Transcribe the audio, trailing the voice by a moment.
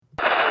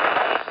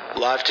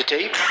Live to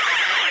tape.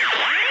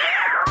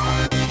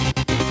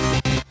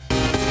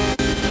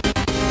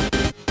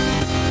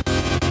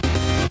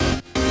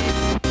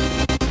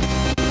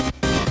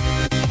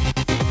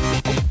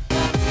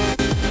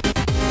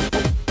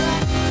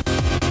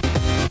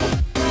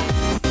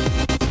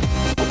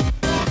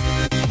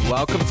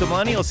 Welcome to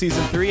Millennial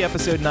Season 3,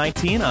 Episode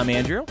 19. I'm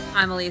Andrew.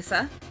 I'm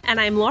Elisa. And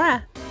I'm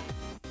Laura.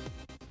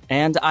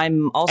 And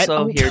I'm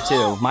also here,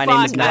 too. My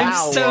name is Matt.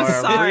 I'm so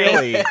Laura, sorry.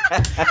 Really?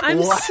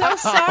 I'm so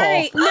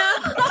sorry. No.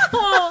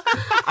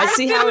 I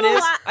see how it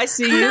is. I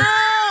see you. No,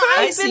 I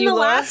I've see been you, the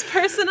Laura. last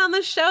person on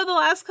the show the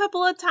last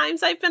couple of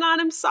times I've been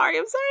on. I'm sorry.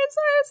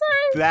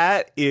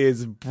 That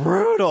is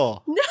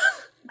brutal.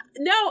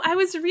 No, I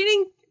was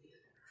reading.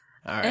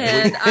 All right.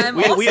 And I'm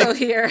also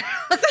here.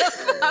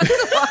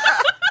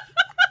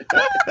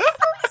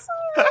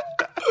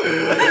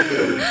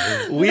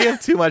 We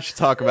have too much to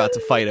talk about to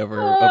fight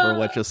over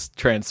what just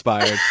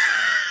transpired.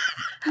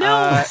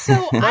 No,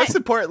 Most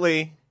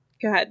importantly,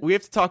 Go ahead. we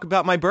have to talk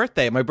about my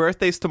birthday. My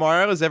birthday's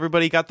tomorrow. Has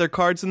everybody got their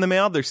cards in the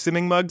mail? Their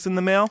simming mugs in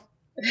the mail?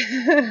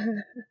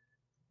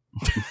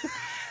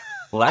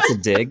 Well, that's a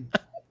dig.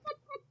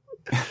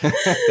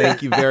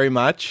 Thank you very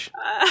much.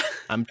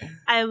 I'm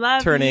I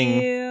love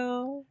turning-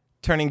 you.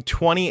 turning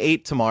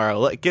 28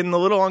 tomorrow, getting a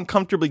little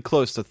uncomfortably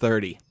close to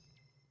 30.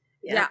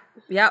 Yep.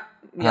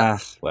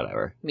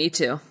 Whatever. Me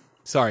too.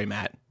 Sorry,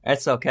 Matt.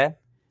 That's okay.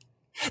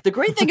 The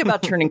great thing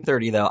about turning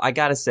 30, though, I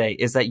gotta say,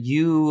 is that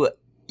you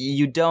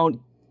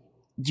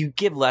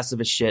give less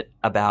of a shit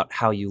about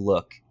how you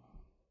look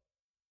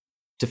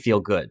to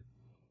feel good.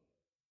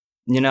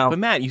 You know? But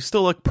Matt, you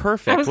still look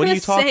perfect. I was What are gonna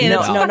you talking say,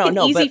 about? it's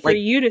No, easy but, for like,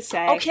 you to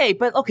say. Okay,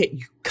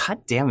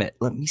 God damn it.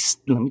 Let me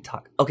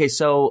talk. Okay,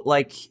 so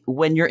like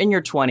when you're in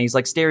your 20s,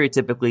 like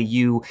stereotypically,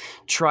 you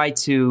try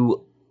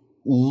to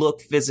look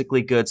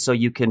physically good so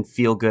you can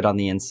feel good on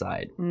the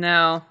inside.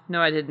 No,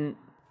 I didn't.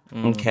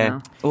 Okay.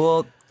 No.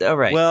 Well, all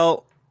right.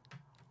 Well,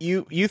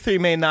 you three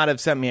may not have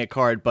sent me a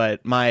card,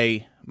 but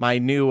my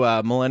new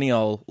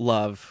millennial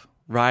love,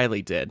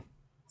 Riley, did.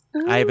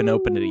 I haven't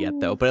opened it yet,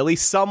 though. But at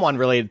least someone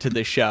related to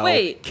this show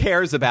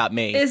cares about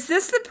me. Is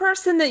this the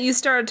person that you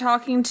started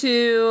talking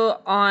to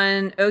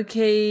on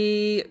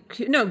Grindr?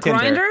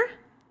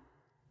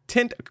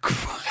 Tinder.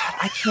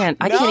 I can't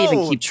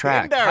even keep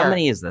track. Tinder. How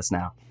many is this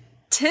now?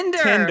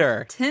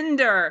 Tinder.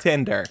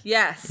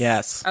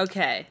 Yes.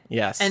 Okay.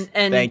 Yes. And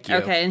thank you.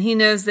 Okay, and he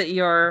knows that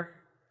you're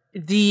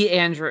the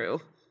Andrew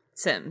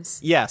Sims.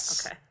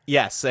 Yes. Okay.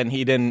 Yes, and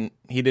he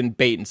didn't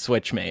bait and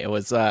switch me. It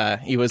was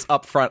he was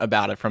upfront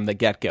about it from the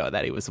get-go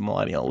that he was a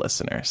millennial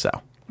listener. So,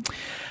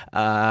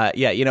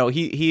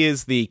 he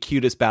is the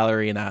cutest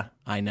ballerina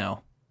I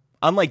know.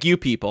 Unlike you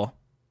people.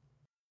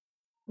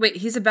 Wait,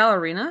 he's a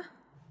ballerina?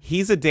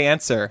 He's a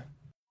dancer.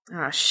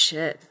 Ah,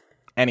 shit.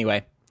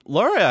 Anyway,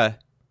 Laura,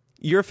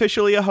 you're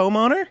officially a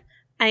homeowner?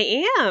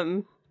 I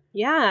am.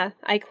 Yeah,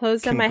 I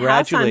closed on my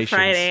house on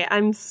Friday.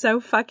 I'm so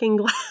fucking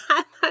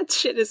glad that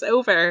shit is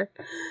over.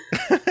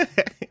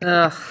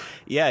 Ugh.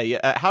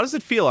 Yeah. How does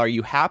it feel? Are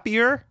you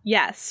happier?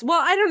 Yes. Well,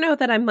 I don't know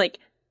that I'm like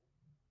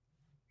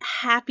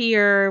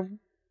happier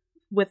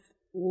with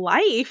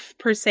life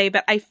per se,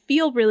 but I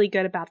feel really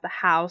good about the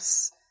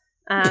house.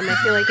 I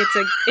feel like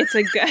it's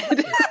a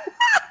good.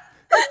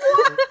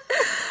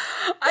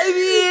 I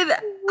mean,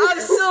 I'm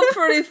still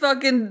pretty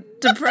fucking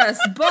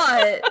depressed,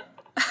 but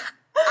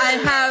I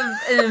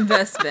have an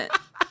investment.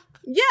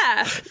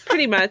 Yeah,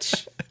 pretty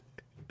much.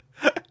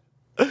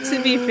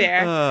 To be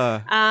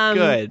fair.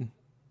 Good.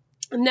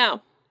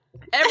 No.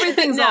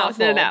 Everything's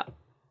awful. No,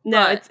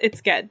 but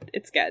it's good.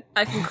 It's good.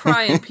 I can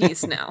cry in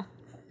peace now.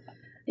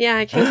 Yeah,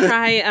 I can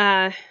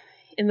cry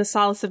in the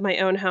solace of my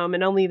own home,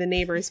 and only the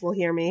neighbors will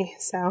hear me,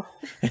 so.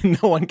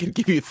 And no one can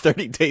give you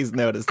 30 days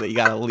notice that you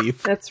gotta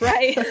leave. That's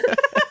right.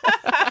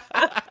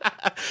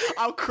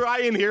 I'll cry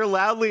in here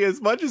loudly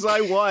as much as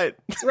I want.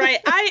 That's right.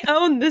 I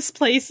own this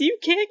place. You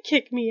can't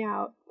kick me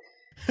out.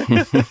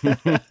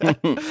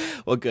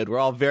 Well, good. We're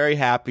all very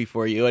happy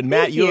for you. And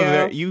Matt,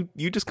 you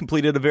just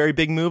completed a very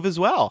big move as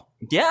well.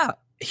 Yeah,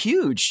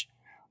 huge.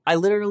 I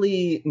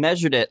literally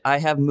measured it. I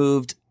have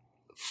moved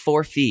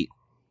 4 feet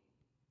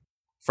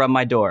from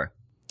my door.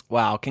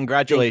 Wow,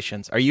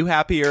 congratulations. Are you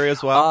happier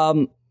as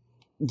well?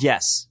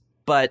 Yes,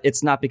 but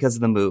it's not because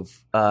of the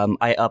move.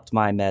 I upped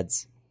my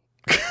meds.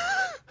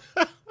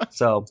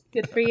 So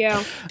good for you.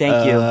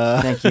 Thank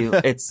you.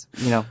 It's,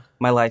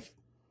 my life.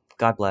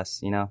 God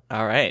bless,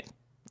 All right.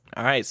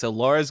 So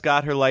Laura's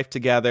got her life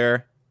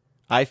together.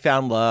 I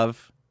found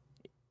love.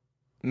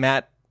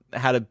 Matt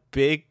had a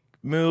big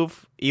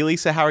move.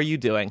 Elisa, how are you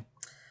doing?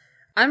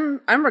 I'm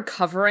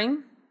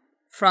recovering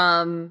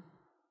from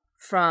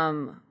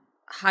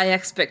high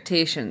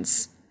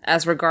expectations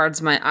as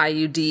regards my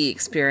IUD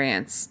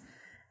experience.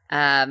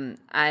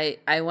 I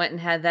went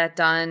and had that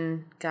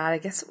done. God, I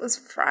guess it was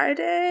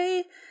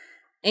Friday,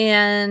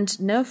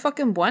 and no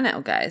fucking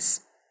bueno,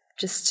 guys.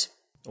 Just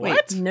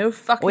what? No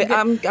fucking. Wait,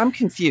 I'm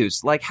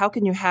confused. Like, how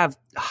can you have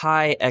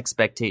high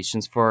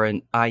expectations for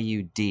an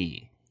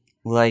IUD?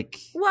 Like,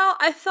 well,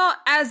 I thought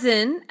as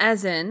in,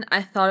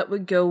 I thought it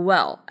would go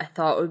well. I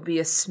thought it would be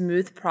a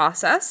smooth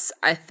process.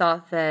 I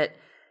thought that,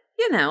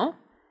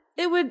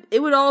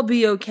 it would all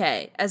be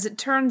okay. As it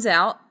turns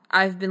out,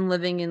 I've been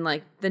living in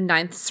like the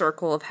 9th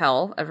circle of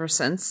hell ever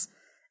since,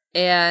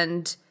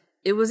 and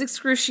it was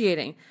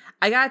excruciating.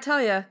 I gotta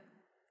tell you,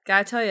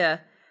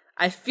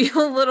 I feel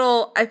a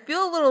little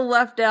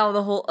left out of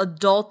the whole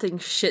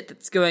adulting shit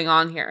that's going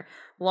on here.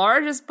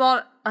 Laura just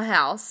bought a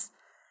house.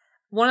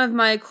 One of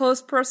my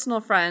close personal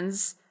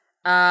friends,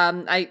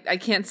 I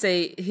can't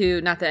say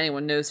who, not that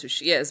anyone knows who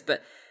she is,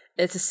 but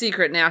it's a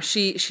secret now.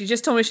 She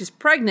just told me she's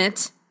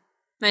pregnant.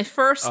 My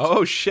first,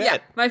 oh shit, yeah,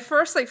 my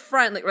first like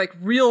friend, like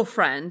real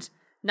friend,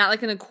 not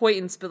like an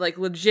acquaintance, but like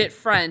legit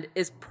friend,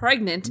 is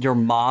pregnant. Your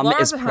mom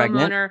Laura's is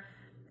pregnant. Homeowner.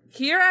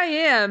 Here I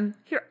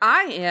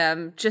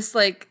am, just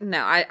like,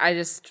 no, I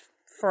just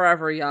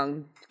forever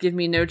young. Give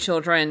me no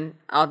children.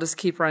 I'll just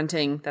keep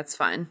renting. That's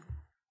fine.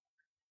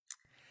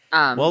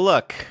 Well,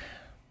 look,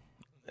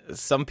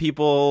 some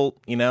people,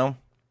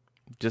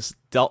 just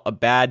dealt a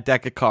bad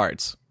deck of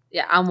cards.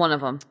 Yeah, I'm one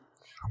of them.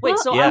 Wait,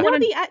 Well, so yeah. I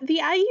want the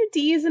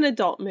IUD is an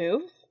adult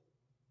move.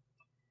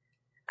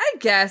 I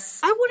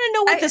guess. I want to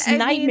know what this I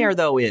nightmare mean,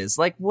 though is.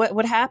 Like,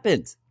 what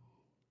happened?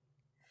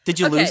 Did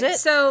you lose it?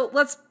 So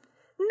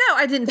no,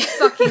 I didn't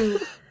fucking.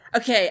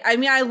 Okay, I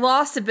mean, I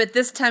lost it, but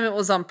this time it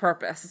was on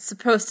purpose. It's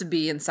supposed to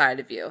be inside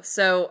of you.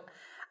 So,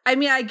 I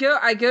mean, I go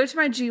to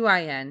my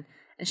GYN,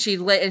 and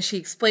she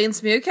explains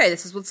to me, okay,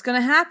 this is what's going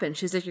to happen.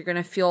 She's like, you're going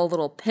to feel a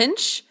little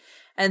pinch,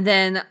 and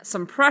then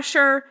some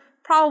pressure,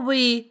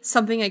 probably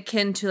something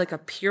akin to like a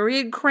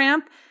period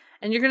cramp,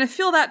 and you're going to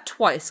feel that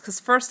twice, because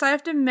first I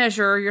have to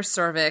measure your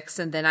cervix,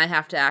 and then I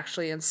have to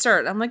actually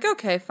insert. I'm like,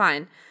 okay,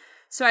 fine.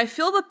 So I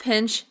feel the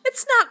pinch.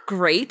 It's not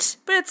great,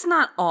 but it's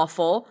not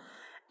awful.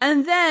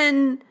 And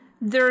then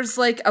there's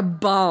like a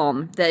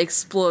bomb that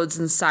explodes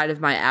inside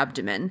of my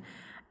abdomen.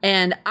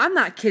 And I'm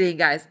not kidding,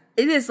 guys.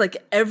 It is like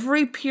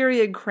every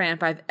period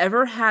cramp I've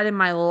ever had in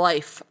my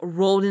life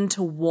rolled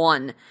into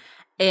one.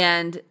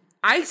 And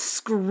I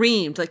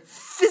screamed, like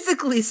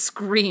physically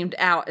screamed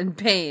out in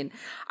pain.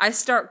 I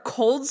start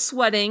cold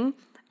sweating.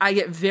 I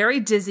get very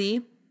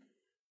dizzy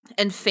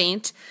and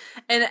faint.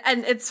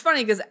 And it's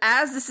funny because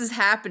as this is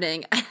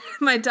happening,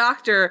 my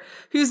doctor,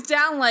 who's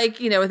down like,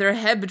 with her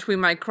head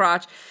between my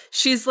crotch,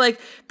 she's like,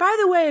 by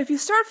the way, if you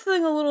start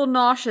feeling a little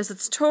nauseous,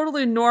 it's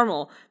totally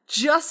normal.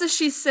 Just as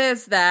she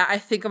says that, I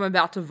think I'm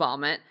about to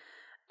vomit.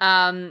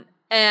 And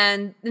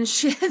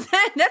she,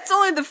 that's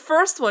only the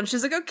first one.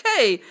 She's like,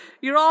 okay,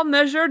 you're all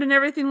measured and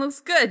everything looks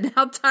good.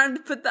 Now time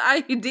to put the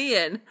IUD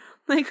in.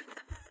 Like, what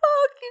the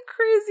fuck, you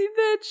crazy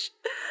bitch?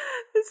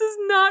 This is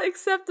not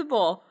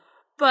acceptable.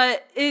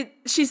 But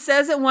she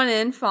says it went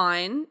in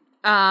fine.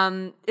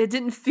 It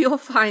didn't feel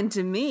fine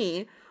to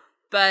me,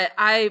 but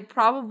I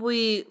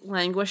probably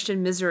languished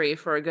in misery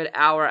for a good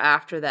hour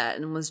after that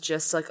and was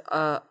just like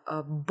a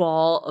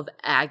ball of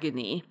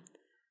agony.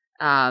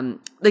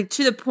 Like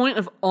to the point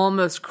of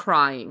almost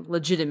crying,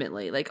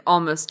 legitimately, like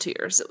almost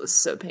tears. It was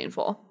so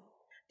painful.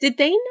 Did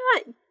they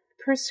not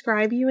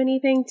prescribe you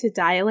anything to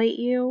dilate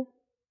you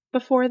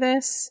before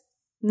this?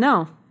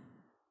 No.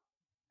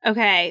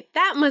 Okay,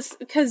 that must,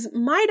 because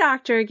my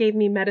doctor gave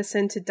me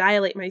medicine to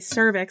dilate my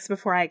cervix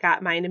before I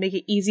got mine to make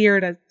it easier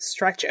to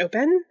stretch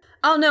open.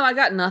 Oh no, I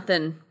got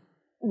nothing.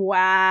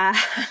 Wow,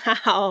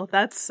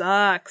 that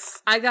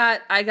sucks. I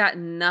got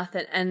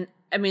nothing. And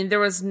I mean, there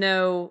was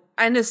no,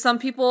 I know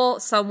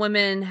some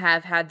women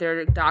have had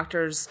their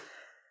doctors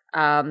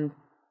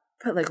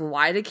put like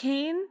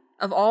lidocaine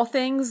of all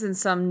things and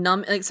some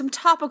some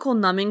topical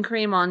numbing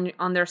cream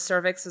on their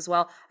cervix as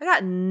well. I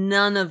got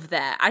none of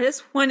that. I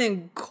just went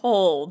in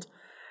cold.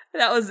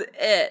 That was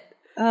it.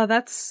 Oh,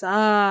 that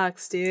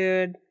sucks,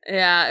 dude.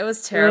 Yeah, it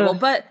was terrible. Ugh.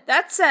 But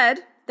that said,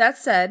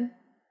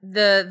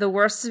 the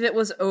worst of it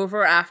was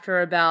over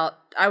after about,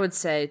 I would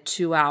say,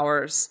 2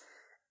 hours.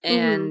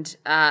 And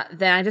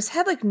then I just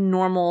had like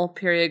normal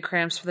period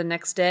cramps for the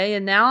next day,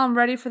 and now I'm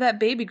ready for that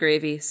baby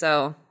gravy.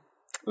 So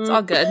it's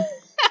all good.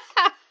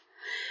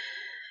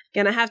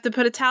 Gonna have to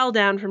put a towel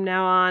down from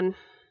now on.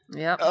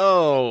 Yep.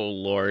 Oh,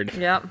 Lord.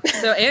 Yep.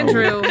 So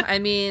Andrew, I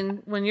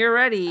mean, when you're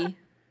ready,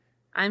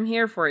 I'm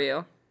here for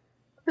you.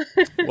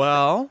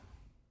 Well,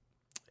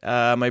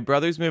 my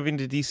brother's moving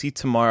to DC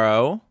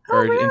tomorrow,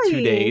 or really? in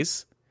 2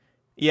 days.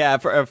 Yeah,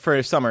 for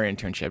a summer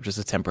internship, just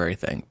a temporary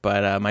thing.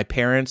 But my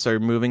parents are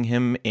moving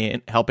him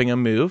in, helping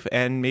him move,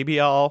 and maybe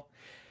I'll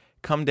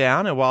come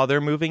down, and while they're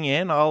moving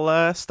in,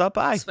 I'll stop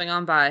by. Swing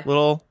on by.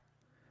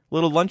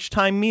 Little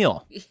lunchtime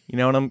meal. You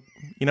know what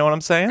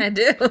I'm saying? I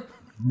do.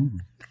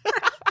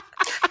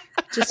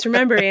 Just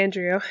remember,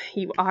 Andrew,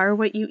 you are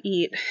what you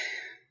eat.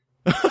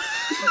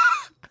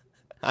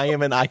 I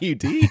am an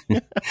IUD.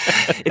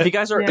 If you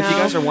guys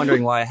are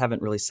wondering why I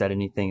haven't really said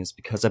anything, it's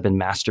because I've been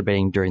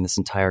masturbating during this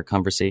entire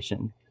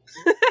conversation.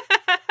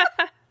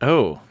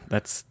 Oh,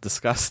 that's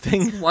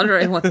disgusting.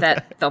 Wondering what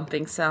that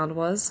thumping sound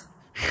was.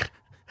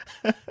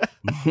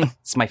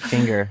 It's my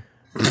finger.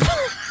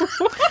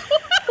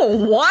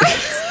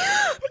 What?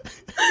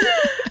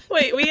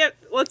 Wait,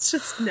 let's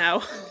just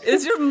no.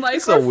 Is your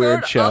microphone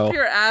weird show. up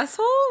your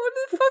asshole? What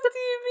the fuck do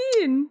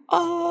you mean?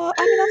 I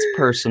mean, that's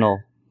personal.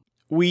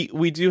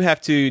 We do have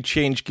to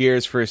change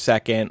gears for a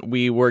second.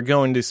 We were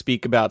going to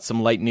speak about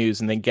some light news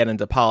and then get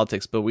into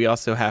politics, but we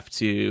also have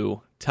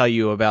to tell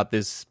you about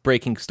this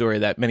breaking story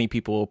that many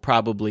people will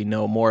probably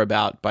know more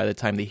about by the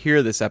time they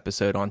hear this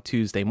episode on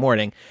Tuesday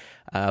morning.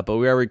 But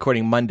we are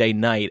recording Monday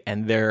night,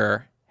 and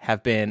there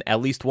have been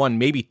at least one,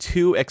 maybe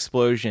two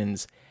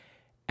explosions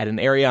at an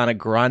Ariana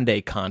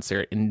Grande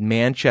concert in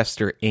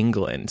Manchester,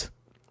 England.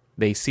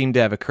 They seem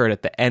to have occurred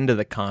at the end of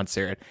the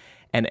concert.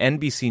 And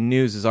NBC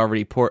News is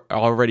already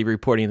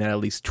reporting that at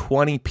least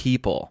 20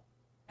 people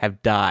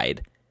have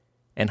died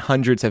and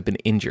hundreds have been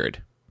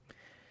injured.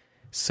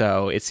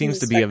 So it seems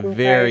to be a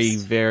very,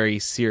 very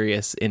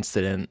serious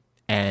incident,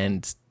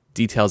 and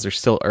details are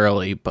still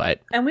early.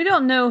 And we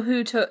don't know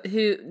who.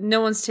 No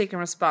one's taken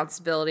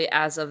responsibility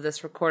as of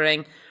this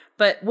recording.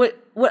 But what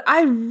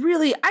I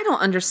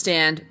don't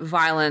understand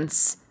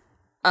violence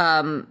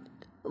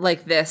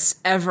like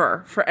this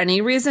ever for any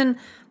reason.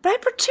 But I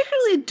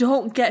particularly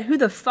don't get who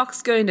the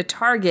fuck's going to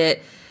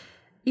target,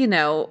 an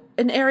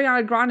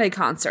Ariana Grande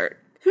concert.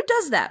 Who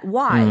does that?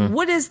 Why?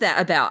 What is that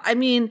about? I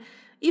mean,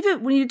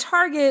 even when you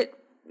target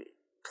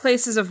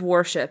places of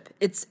worship,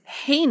 it's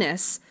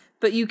heinous,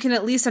 but you can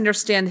at least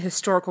understand the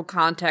historical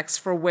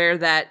context for where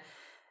that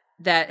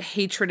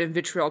hatred and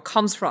vitriol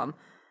comes from.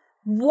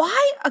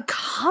 Why a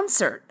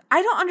concert?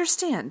 I don't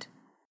understand.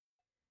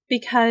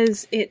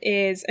 Because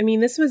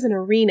this was an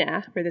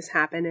arena where this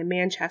happened in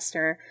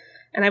Manchester.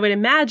 And I would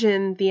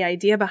imagine the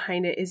idea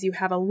behind it is you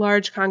have a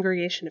large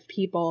congregation of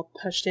people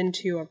pushed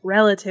into a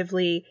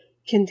relatively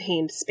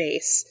contained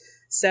space.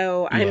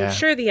 So I'm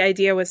sure the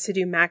idea was to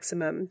do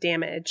maximum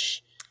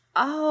damage.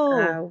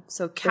 Oh,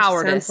 so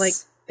cowardice. Sounds like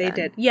they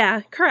did. Yeah,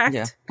 correct.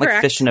 Yeah, correct.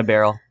 like fish in a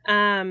barrel.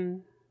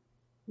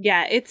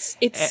 Yeah, it's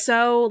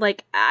so,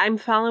 like, I'm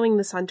following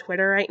this on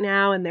Twitter right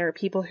now, and there are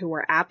people who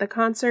were at the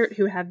concert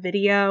who have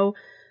video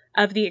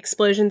of the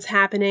explosions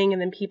happening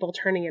and then people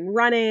turning and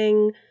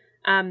running.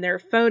 There are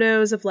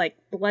photos of, like,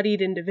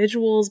 bloodied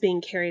individuals being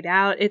carried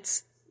out.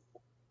 It's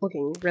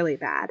looking really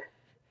bad.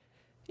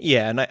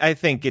 Yeah, and I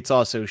think it's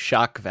also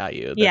shock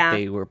value that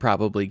they were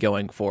probably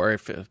going for,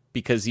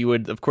 because you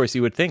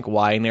would think,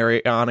 why an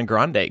Ariana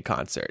Grande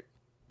concert?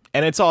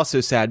 And it's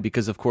also sad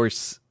because, of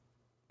course,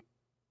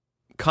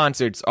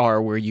 concerts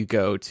are where you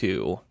go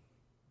to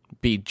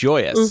be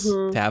joyous,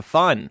 to have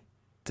fun,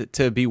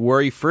 to be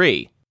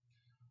worry-free.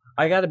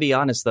 I gotta be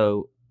honest,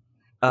 though.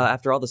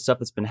 After all the stuff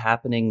that's been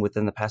happening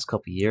within the past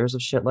couple of years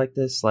of shit like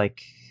this,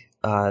 like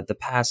the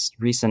past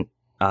recent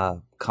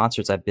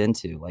concerts I've been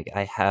to, like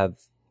I have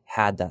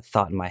had that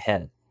thought in my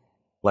head,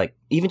 like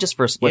even just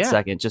for a split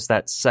second, just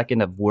that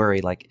second of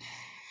worry, like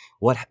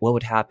what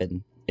would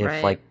happen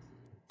if like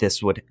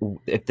if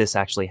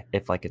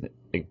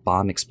a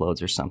bomb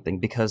explodes or something,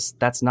 because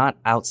that's not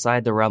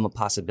outside the realm of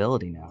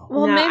possibility now.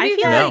 Well, no,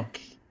 maybe I feel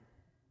like.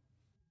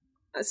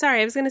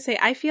 Sorry, I was going to say,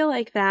 I feel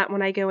like that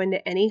when I go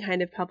into any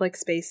kind of public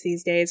space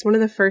these days, one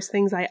of the first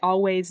things I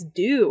always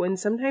do, and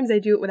sometimes I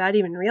do it without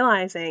even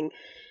realizing,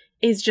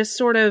 is just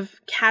sort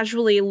of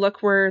casually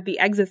look where the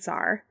exits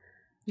are.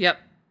 Yep.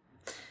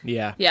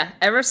 Yeah. Yeah.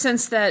 Ever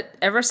since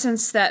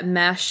that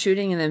mass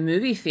shooting in the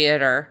movie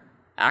theater,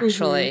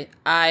 actually,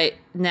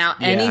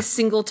 any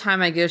single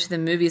time I go to the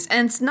movies,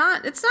 and it's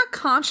not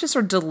conscious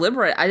or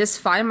deliberate, I just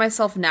find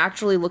myself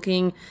naturally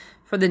looking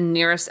for the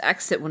nearest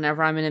exit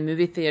whenever I'm in a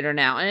movie theater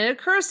now. And it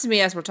occurs to me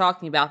as we're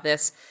talking about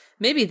this,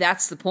 maybe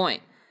that's the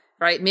point,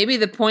 right? Maybe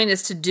the point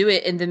is to do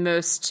it in the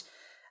most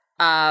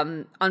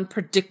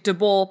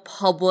unpredictable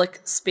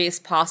public space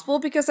possible,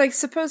 because I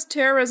suppose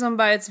terrorism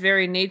by its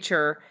very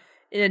nature,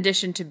 in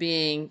addition to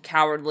being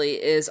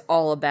cowardly, is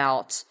all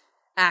about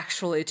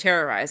actually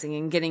terrorizing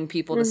and getting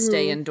people to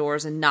stay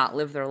indoors and not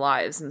live their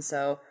lives. And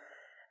so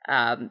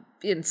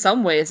in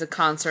some ways a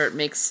concert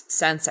makes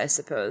sense, I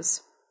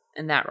suppose,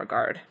 in that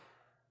regard.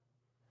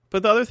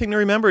 But the other thing to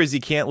remember is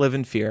you can't live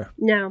in fear.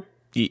 No.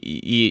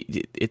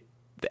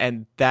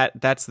 And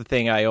that's the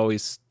thing I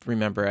always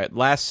remember. At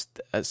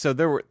last, so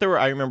there were.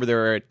 I remember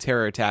there were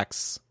terror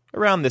attacks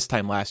around this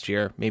time last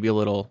year, maybe a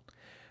little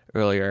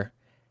earlier.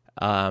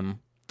 And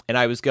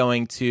I was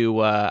going to.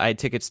 I had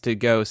tickets to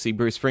go see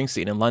Bruce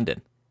Springsteen in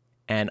London,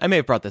 and I may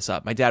have brought this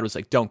up. My dad was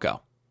like, "Don't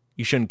go.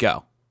 You shouldn't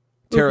go.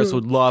 Terrorists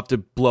would love to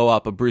blow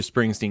up a Bruce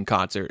Springsteen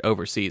concert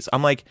overseas."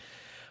 I'm like,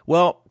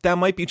 well, that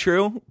might be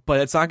true, but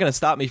it's not going to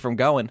stop me from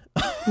going.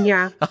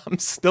 Yeah. I'm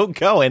still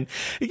going.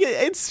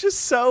 It's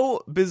just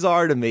so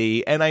bizarre to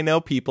me. And I know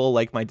people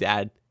like my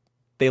dad,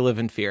 they live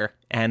in fear.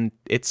 And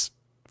it's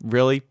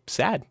really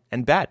sad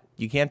and bad.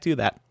 You can't do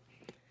that.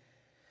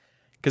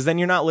 Because then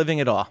you're not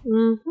living at all.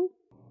 Mm-hmm.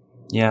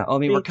 Yeah. I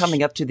mean, we're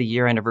coming up to the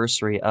year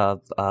anniversary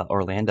of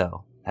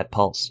Orlando at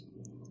Pulse.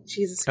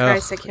 Jesus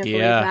Christ, I can't believe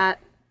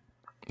that.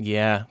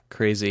 Yeah,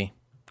 crazy.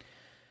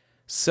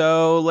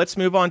 So let's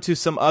move on to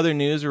some other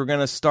news. We're going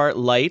to start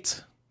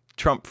light,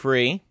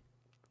 Trump-free.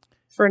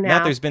 For now.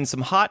 Matt, there's been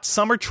some hot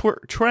summer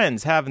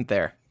trends, haven't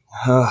there?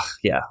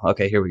 Yeah.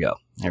 Okay, here we go.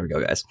 Here we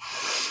go, guys.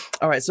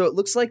 All right, so it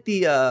looks like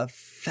the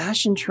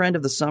fashion trend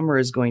of the summer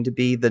is going to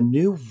be the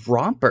new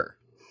romper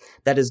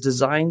that is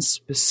designed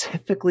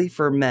specifically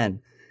for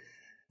men.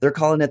 They're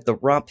calling it the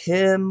romp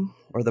him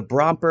or the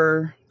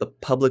bromper, the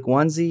public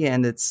onesie,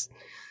 and it's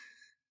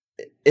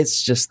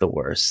just the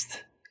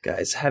worst.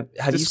 Guys, have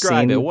you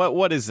Describe seen it?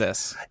 What is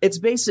this? It's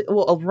basic.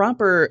 Well, a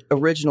romper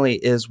originally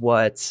is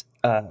what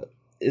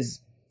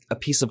is a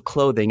piece of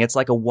clothing. It's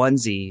like a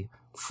onesie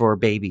for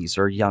babies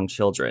or young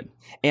children,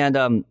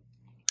 and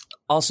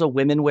also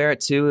women wear it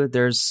too.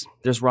 There's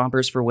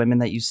rompers for women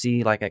that you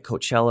see like at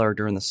Coachella or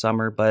during the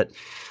summer. But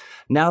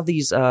now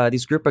these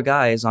group of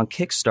guys on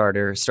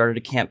Kickstarter started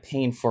a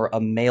campaign for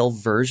a male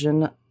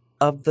version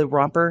of the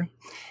romper,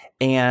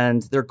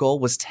 and their goal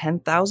was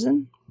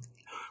 10,000.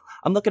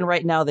 I'm looking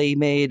right now. They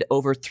made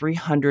over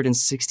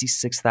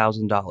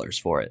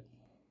 $366,000 for it.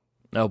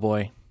 Oh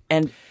boy!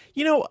 And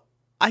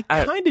I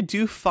kind of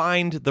do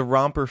find the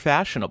romper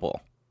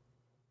fashionable.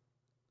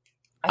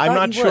 I I'm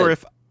not sure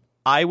if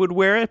I would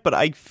wear it, but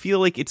I feel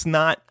like it's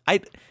not.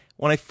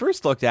 When I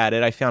first looked at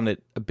it, I found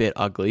it a bit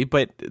ugly.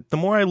 But the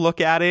more I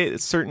look at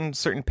it, certain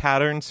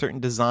patterns,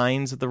 certain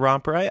designs of the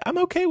romper, I'm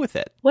okay with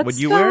it. Would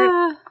you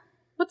wear it?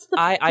 What's the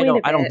I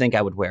don't think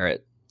I would wear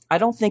it. I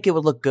don't think it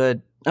would look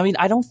good. I mean,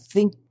 I don't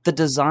think the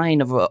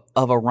design of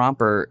a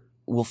romper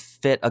will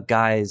fit a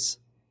guy's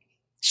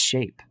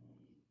shape.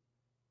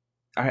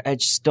 I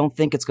just don't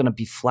think it's going to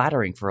be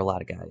flattering for a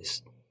lot of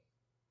guys.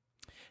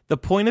 The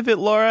point of it,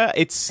 Laura,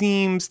 it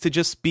seems to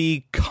just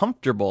be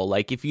comfortable.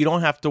 Like if you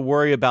don't have to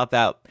worry about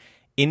that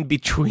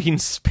in-between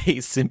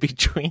space in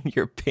between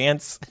your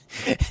pants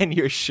and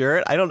your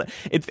shirt. I don't know.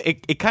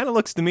 It kind of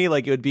looks to me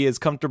like it would be as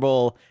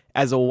comfortable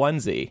as a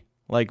onesie.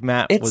 Like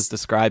Matt was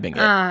describing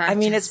it. I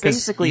mean, it's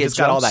basically a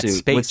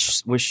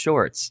jumpsuit with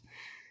shorts.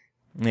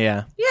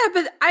 Yeah. Yeah,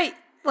 but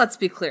let's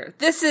be clear.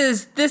 This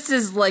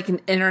is like an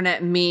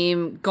internet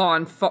meme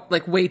gone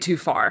like way too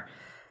far.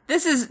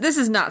 This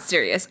is not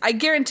serious. I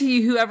guarantee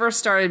you, whoever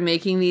started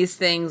making these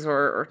things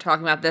or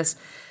talking about this,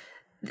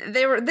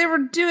 they were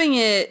doing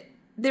it.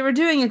 They were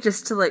doing it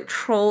just to like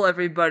troll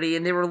everybody,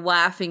 and they were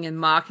laughing and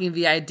mocking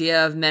the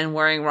idea of men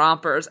wearing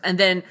rompers. And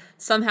then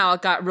somehow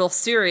it got real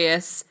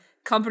serious.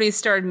 Companies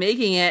started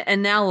making it,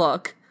 and now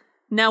look,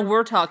 now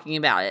we're talking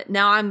about it.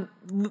 Now I'm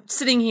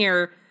sitting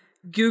here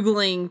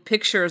Googling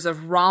pictures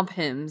of romp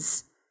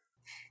hymns.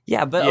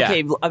 Yeah, but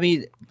okay, I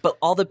mean, but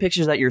all the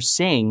pictures that you're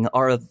seeing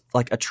are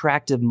like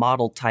attractive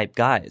model type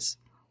guys.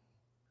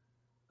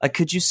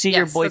 Could you see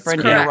your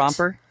boyfriend in a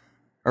romper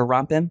or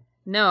romp him?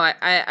 No,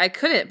 I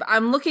couldn't. But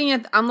I'm looking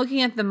at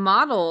the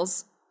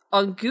models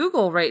on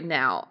Google right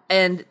now,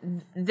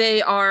 and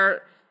they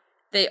are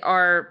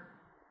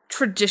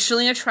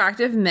traditionally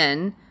attractive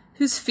men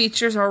whose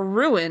features are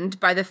ruined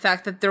by the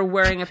fact that they're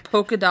wearing a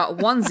polka dot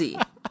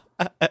onesie.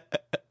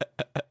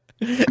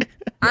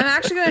 I'm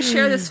actually going to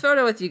share this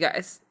photo with you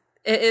guys.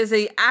 It is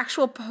a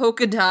actual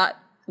polka dot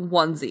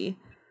onesie.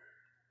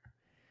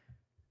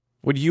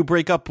 Would you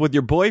break up with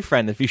your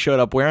boyfriend if he showed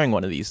up wearing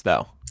one of these,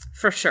 though?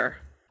 For sure.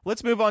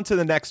 Let's move on to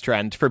the next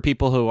trend for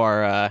people who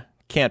are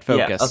can't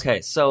focus. Yeah, okay,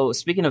 so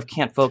speaking of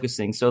can't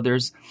focusing, so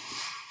there's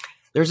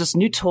this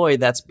new toy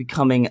that's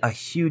becoming a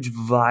huge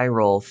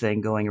viral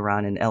thing going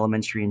around in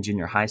elementary and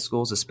junior high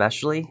schools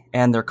especially,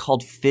 and they're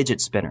called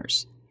fidget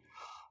spinners.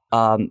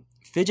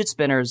 Fidget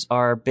spinners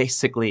are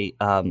basically,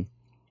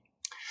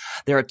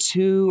 there are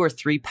 2 or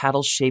 3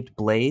 paddle-shaped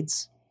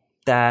blades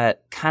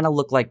that kind of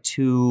look like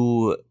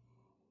two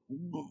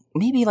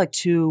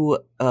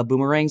boomerangs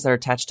that are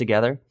attached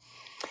together.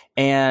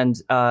 And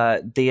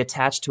they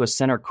attach to a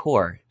center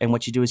core. And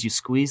what you do is you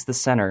squeeze the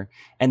center,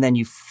 and then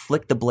you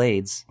flick the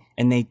blades,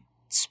 and they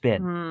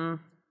spin. And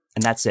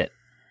that's it.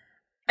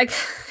 I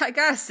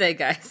gotta say,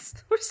 guys,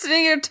 we're sitting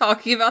here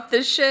talking about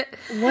this shit.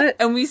 What?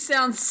 And we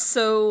sound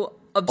so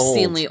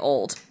obscenely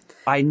old.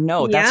 I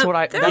know. That's what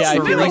I. That's I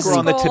feel like we're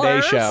on the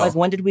Today Show. Like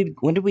when did we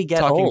get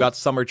talking old? about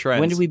summer trends?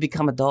 When did we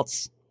become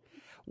adults?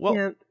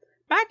 Well,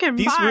 back in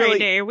my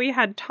day, we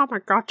had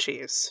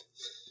Tamagotchis.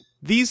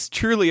 These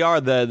truly are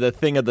the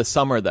thing of the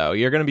summer, though.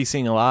 You're going to be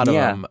seeing a lot of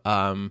them.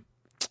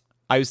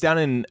 I was down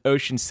in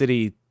Ocean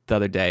City the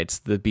other day. It's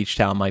the beach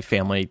town my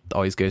family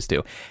always goes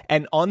to.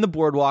 And on the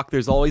boardwalk,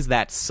 there's always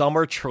that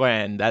summer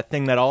trend, that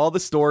thing that all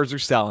the stores are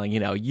selling,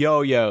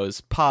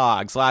 yo-yos,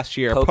 Pogs, last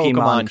year,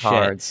 Pokemon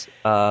cards.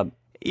 Shit.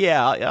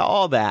 Yeah,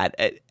 all that.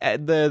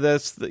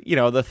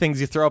 The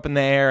things you throw up in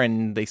the air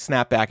and they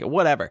snap back,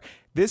 whatever.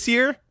 This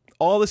year,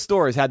 all the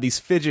stores had these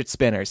fidget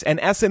spinners, and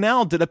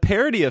SNL did a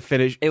parody of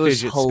fidget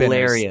spinners. It was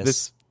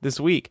hilarious this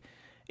week.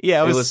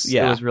 Yeah, it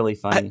was really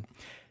funny.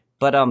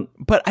 But I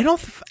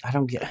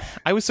don't get it.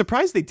 I was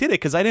surprised they did it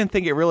because I didn't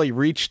think it really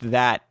reached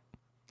that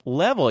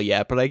level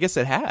yet, but I guess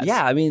it has.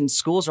 Yeah, I mean,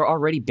 schools are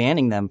already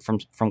banning them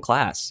from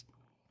class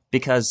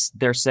because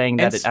they're saying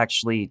that it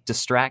actually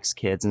distracts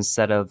kids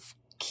instead of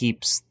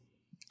keeps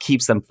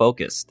them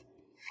focused.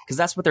 Because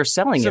that's what they're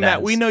selling it as. So,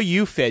 Matt, we know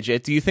you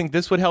fidget. Do you think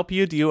this would help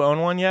you? Do you own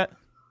one yet?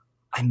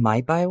 I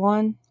might buy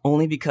one,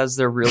 only because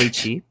they're really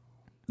cheap.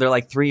 they're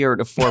like $3 or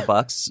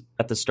 $4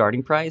 at the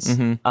starting price.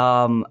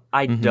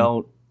 I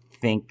don't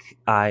think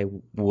I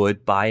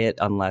would buy it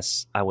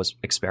unless I was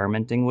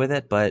experimenting with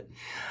it. But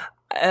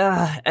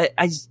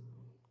I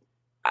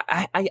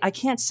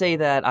can't say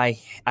that I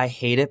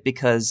hate it,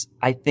 because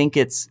I think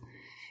it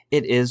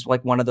is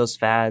like one of those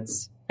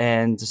fads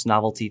and just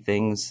novelty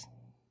things.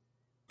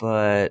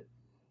 But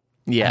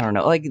I don't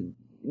know,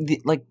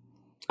 like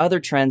other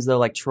trends though,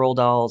 like troll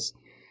dolls,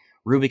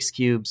 Rubik's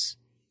cubes,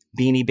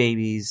 Beanie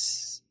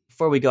Babies.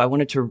 Before we go, I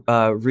wanted to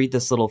read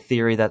this little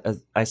theory that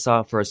I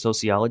saw for a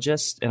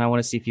sociologist, and I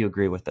want to see if you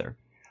agree with her.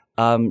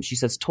 She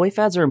says, toy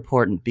fads are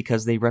important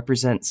because they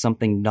represent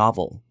something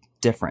novel,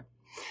 different.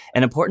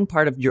 An important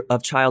part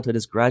of childhood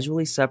is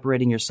gradually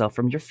separating yourself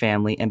from your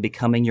family and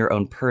becoming your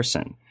own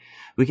person.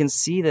 We can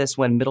see this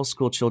when middle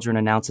school children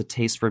announce a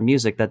taste for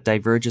music that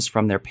diverges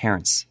from their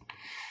parents.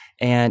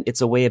 And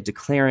it's a way of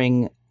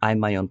declaring, I'm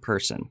my own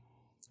person.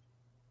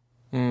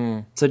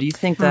 So do you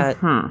think that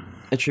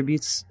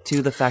attributes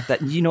to the fact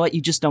that, you know what,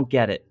 you just don't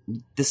get it?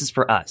 This is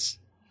for us.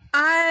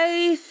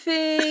 I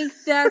think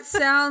that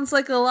sounds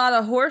like a lot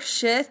of horse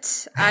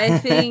shit. I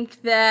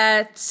think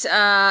that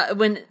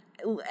when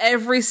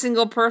every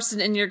single person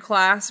in your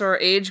class or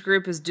age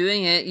group is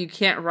doing it, you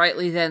can't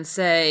rightly then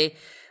say,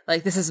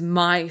 like, this is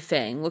my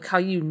thing. Look how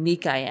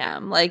unique I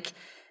am. Like,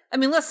 I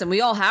mean, listen, we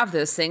all have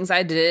those things.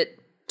 I did it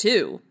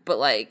too, but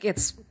like,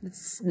 it's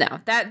no,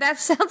 that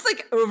sounds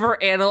like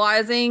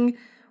overanalyzing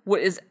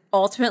what is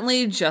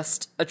ultimately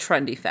just a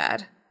trendy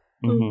fad.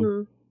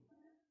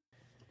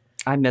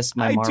 I miss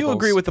my marbles. I do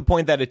agree with the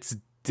point that it's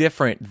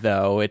different,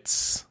 though.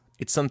 It's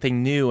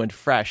something new and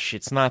fresh.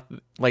 It's not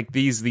like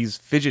these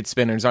fidget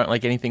spinners aren't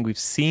like anything we've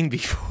seen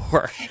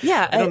before.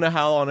 Yeah, I don't know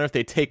how on earth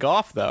they take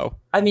off, though.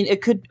 I mean,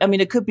 it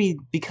could be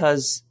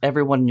because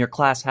everyone in your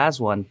class has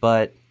one,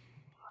 but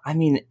I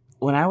mean,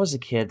 when I was a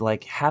kid,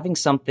 like having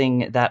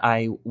something that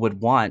I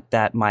would want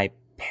that my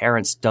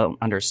parents don't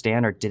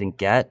understand or didn't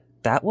get,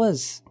 that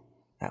was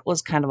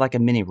kind of like a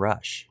mini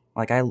rush.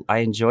 Like I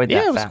enjoyed that.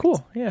 Yeah, it was fact.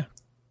 cool.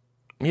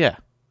 Yeah.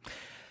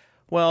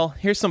 Well,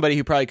 here's somebody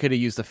who probably could have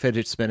used a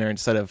fidget spinner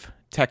instead of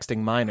texting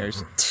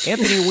minors.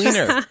 Anthony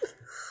Weiner.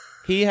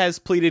 He has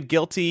pleaded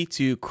guilty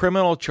to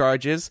criminal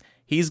charges.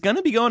 He's going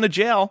to be going to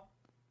jail.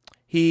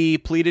 He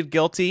pleaded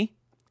guilty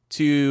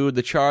to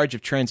the charge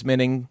of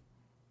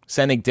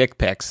sending dick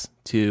pics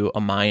to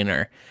a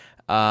minor.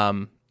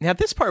 Now,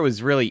 this part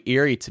was really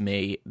eerie to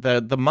me.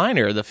 The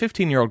minor, the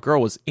 15-year-old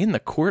girl, was in the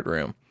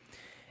courtroom,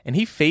 and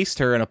he faced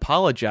her and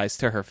apologized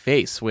to her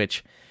face,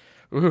 which...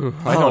 Ooh,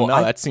 I don't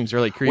know. That seems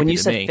really creepy to me. When you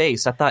said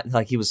face, I thought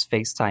like he was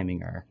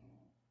FaceTiming her.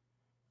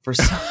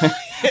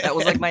 That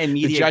was like my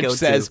immediate go-to. The go-to. judge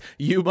says,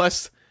 you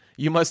must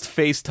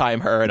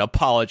FaceTime her and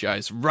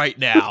apologize right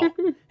now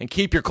and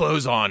keep your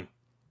clothes on.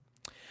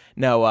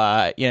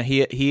 No,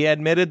 he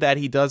admitted that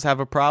he does have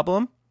a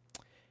problem,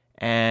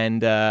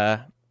 and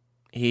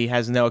he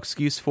has no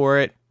excuse for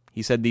it.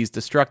 He said, these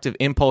destructive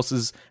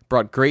impulses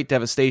brought great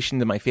devastation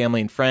to my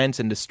family and friends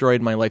and destroyed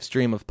my life's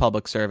dream of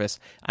public service.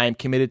 I am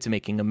committed to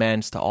making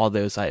amends to all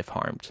those I have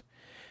harmed.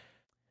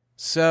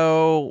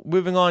 So,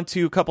 moving on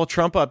to a couple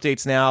Trump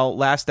updates now.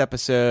 Last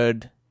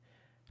episode,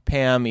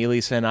 Pam,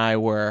 Elisa, and I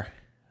were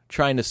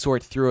trying to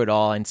sort through it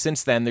all, and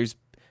since then, there's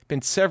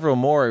been several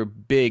more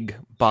big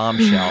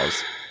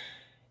bombshells,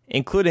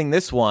 including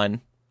this one.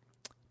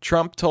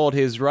 Trump told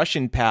his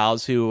Russian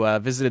pals who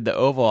visited the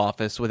Oval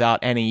Office without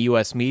any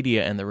U.S.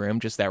 media in the room,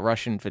 just that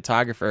Russian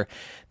photographer,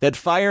 that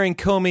firing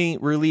Comey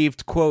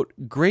relieved, quote,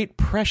 great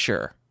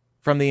pressure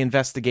from the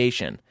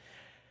investigation.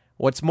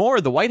 What's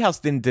more, the White House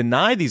didn't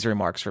deny these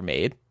remarks were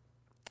made,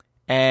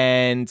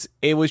 and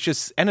it was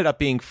just ended up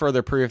being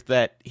further proof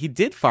that he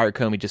did fire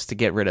Comey just to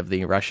get rid of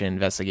the Russian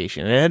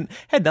investigation. And it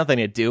had nothing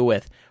to do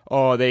with,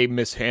 Comey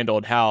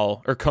mishandled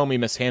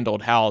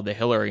how the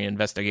Hillary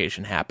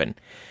investigation happened.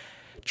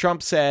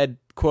 Trump said,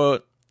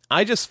 quote,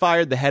 I just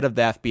fired the head of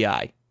the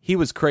FBI. He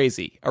was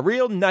crazy. A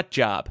real nut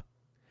job.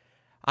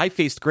 I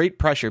faced great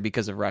pressure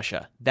because of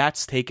Russia.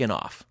 That's taken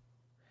off.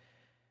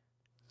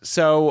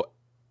 So,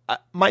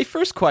 my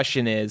first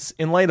question is,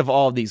 in light of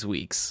all of these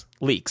leaks,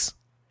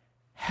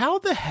 who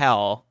the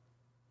hell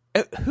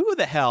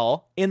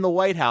in the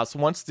White House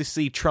wants to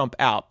see Trump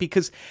out?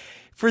 Because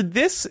for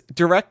this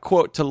direct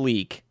quote to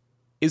leak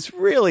is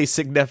really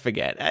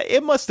significant.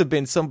 It must have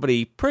been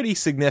somebody pretty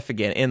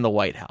significant in the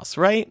White House,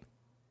 right?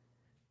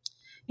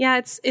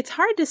 Yeah, it's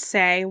hard to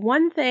say.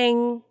 One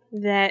thing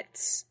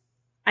that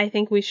I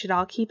think we should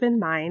all keep in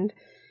mind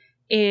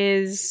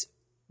is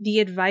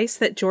the advice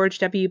that George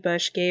W.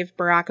 Bush gave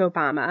Barack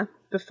Obama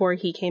before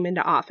he came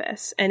into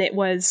office. And it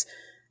was,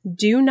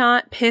 do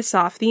not piss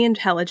off the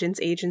intelligence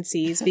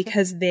agencies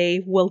because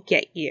they will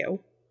get you.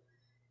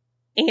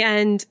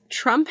 And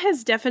Trump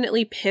has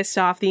definitely pissed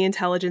off the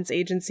intelligence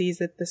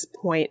agencies at this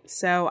point.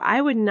 So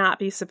I would not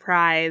be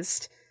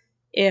surprised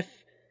if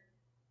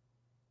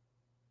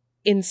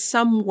in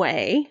some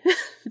way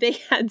they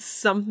had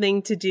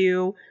something to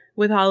do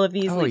with all of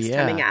these leaks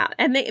coming out.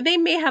 And they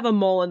may have a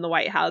mole in the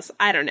White House.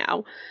 I don't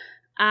know.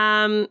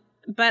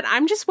 But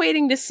I'm just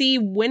waiting to see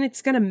when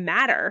it's going to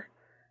matter.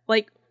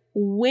 Like,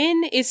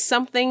 when is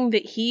something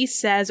that he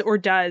says or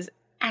does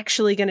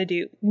actually going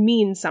to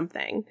mean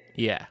something?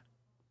 Yeah.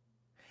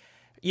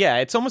 Yeah,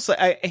 it's almost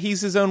like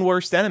he's his own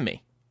worst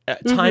enemy.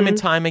 Time and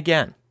time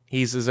again,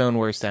 he's his own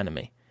worst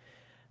enemy.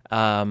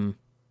 And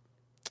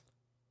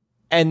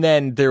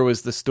then there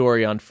was the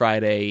story on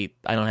Friday,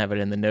 I don't have it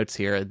in the notes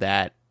here,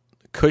 that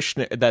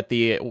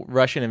the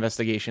Russian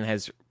investigation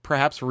has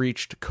perhaps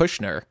reached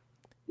Kushner,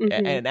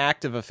 an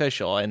active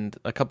official, and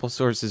a couple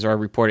sources are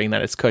reporting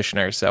that it's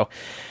Kushner. So,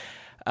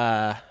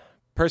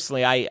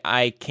 personally,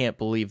 I can't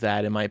believe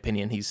that. In my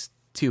opinion, he's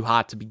too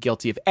hot to be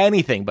guilty of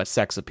anything but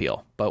sex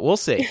appeal. But we'll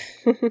see.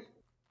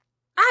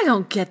 I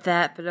don't get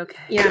that, but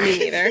okay. Yeah, me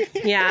neither.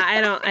 Yeah,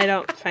 I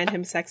don't find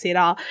him sexy at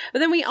all. But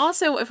then we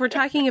also, if we're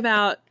talking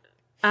about,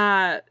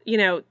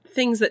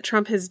 things that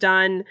Trump has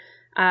done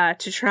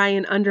to try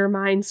and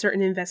undermine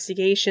certain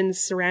investigations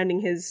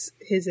surrounding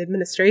his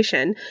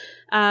administration,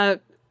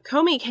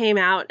 Comey came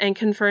out and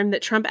confirmed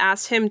that Trump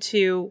asked him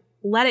to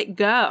let it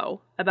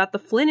go about the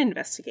Flynn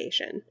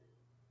investigation.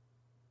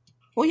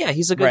 Well, yeah,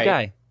 he's a good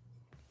guy.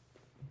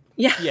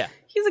 Yeah.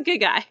 He's a good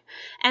guy.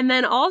 And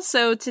then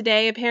also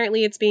today,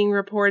 apparently it's being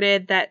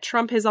reported that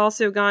Trump has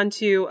also gone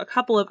to a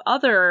couple of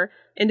other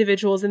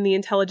individuals in the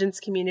intelligence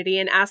community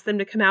and asked them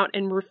to come out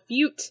and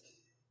refute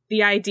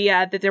the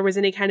idea that there was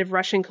any kind of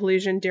Russian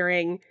collusion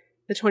during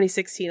the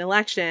 2016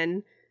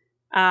 election.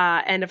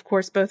 And of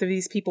course, both of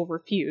these people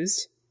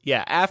refused.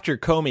 Yeah, after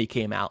Comey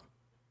came out.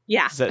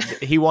 Yeah. So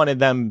he wanted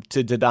them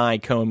to deny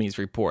Comey's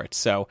report.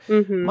 So,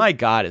 my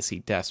God, is he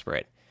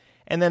desperate.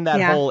 And then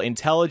that whole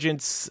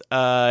intelligence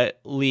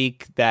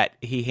leak that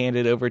he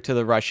handed over to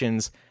the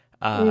Russians,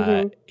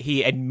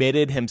 he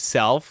admitted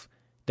himself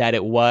that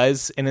it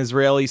was an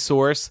Israeli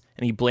source,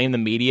 and he blamed the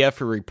media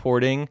for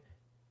reporting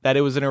that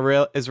it was an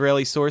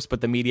Israeli source,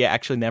 but the media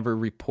actually never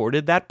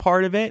reported that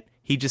part of it.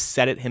 He just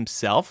said it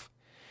himself.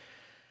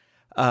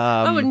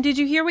 And did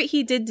you hear what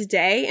he did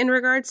today in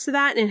regards to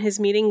that in his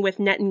meeting with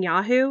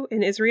Netanyahu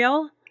in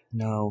Israel?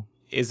 No.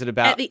 Is it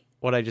about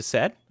what I just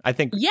said? I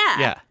think.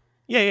 Yeah.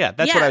 Yeah.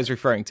 That's what I was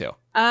referring to.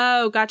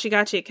 Oh, gotcha.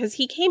 Because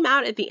he came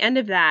out at the end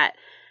of that,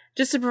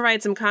 just to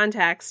provide some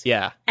context.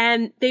 Yeah.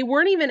 And they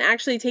weren't even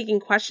actually taking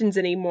questions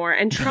anymore.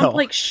 And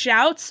Trump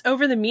shouts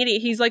over the media.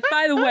 He's like,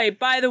 by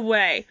the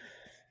way,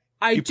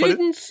 I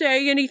didn't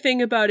say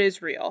anything about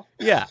Israel.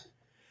 Yeah.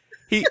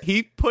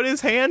 He put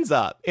his hands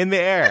up in the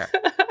air.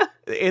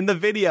 In the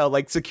video,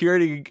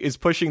 security is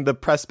pushing the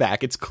press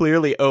back. It's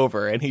clearly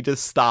over, and he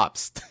just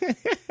stops.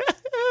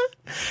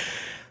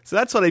 So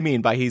that's what I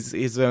mean by he's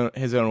his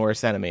own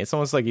worst enemy. It's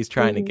almost like he's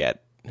trying to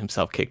get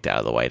himself kicked out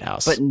of the White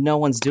House. But no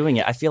one's doing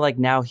it. I feel like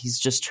now he's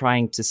just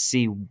trying to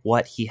see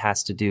what he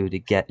has to do to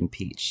get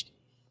impeached.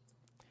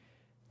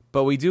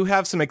 But we do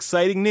have some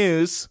exciting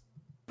news.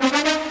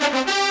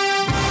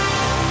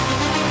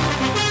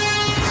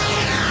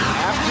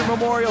 After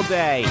Memorial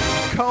Day,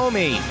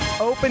 Comey,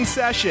 open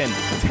session,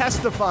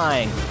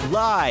 testifying,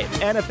 live,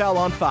 NFL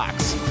on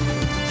Fox.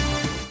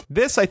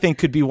 This, I think,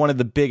 could be one of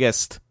the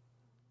biggest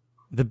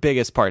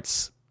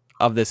parts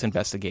of this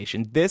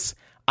investigation.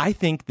 I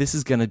think this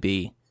is going to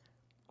be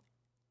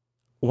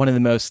one of the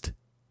most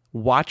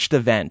watched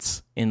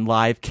events in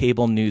live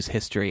cable news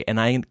history, and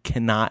I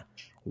cannot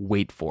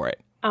wait for it.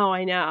 Oh,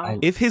 I know.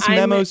 If his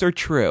memos are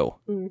true,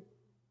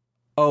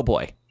 oh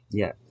boy.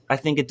 Yeah. I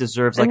think it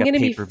deserves a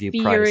pay-per-view price.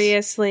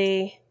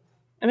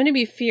 I'm going to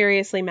be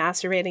furiously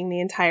masturbating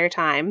the entire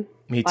time.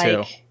 Me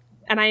too.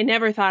 And I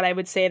never thought I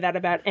would say that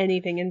about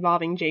anything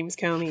involving James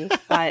Comey,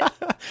 but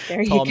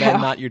there you go. Tall men,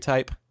 not your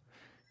type?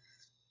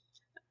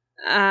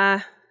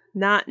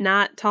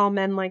 Not tall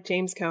men like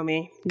James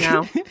Comey.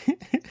 No.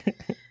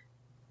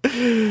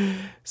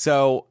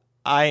 So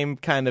I'm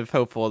kind of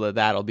hopeful that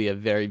that'll be a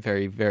very,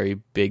 very, very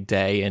big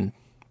day in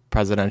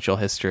presidential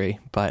history,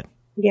 but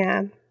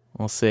yeah,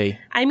 we'll see.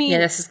 I mean,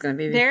 this is going to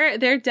be.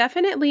 They're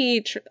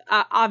definitely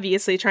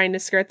obviously trying to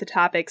skirt the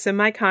topic. So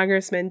my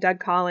congressman Doug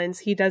Collins,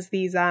 he does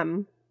these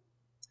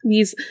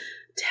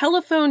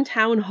telephone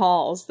town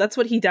halls. That's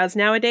what he does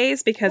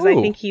nowadays because I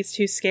think he's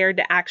too scared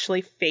to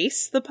actually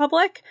face the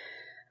public.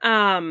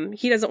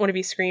 He doesn't want to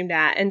be screamed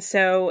at. And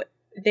so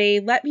they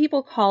let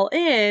people call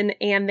in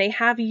and they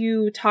have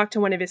you talk to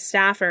one of his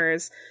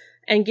staffers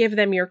and give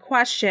them your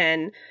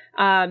question.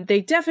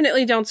 They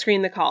definitely don't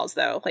screen the calls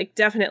though.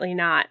 Definitely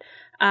not.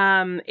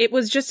 It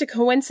was just a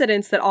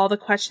coincidence that all the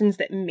questions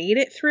that made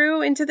it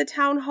through into the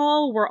town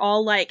hall were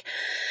all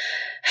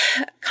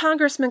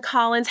Congressman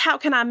Collins, how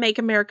can I make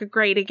America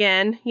great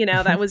again?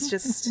 That was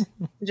just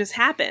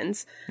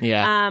happens.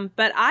 Yeah.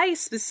 But I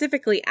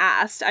specifically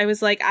asked, I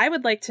was like, I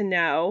would like to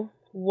know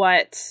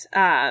what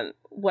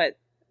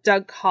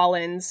Doug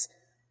Collins'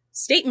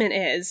 statement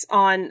is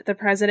on the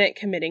president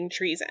committing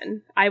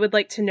treason. I would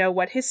like to know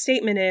what his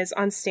statement is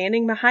on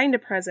standing behind a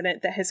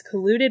president that has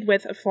colluded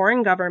with a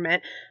foreign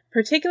government,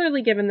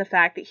 particularly given the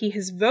fact that he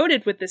has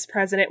voted with this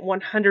president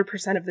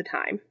 100% of the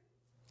time.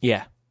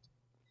 Yeah.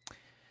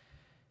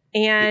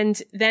 And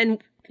then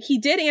he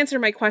did answer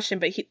my question,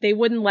 but they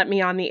wouldn't let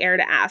me on the air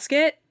to ask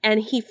it. And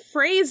he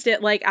phrased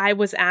it like I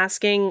was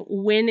asking,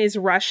 when is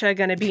Russia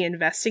going to be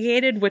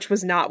investigated? Which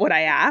was not what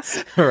I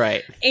asked.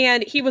 Right.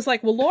 And he was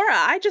like, well, Laura,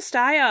 I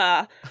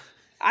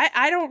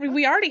don't,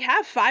 we already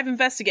have 5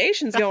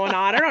 investigations going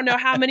on. I don't know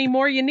how many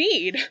more you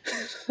need.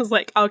 I was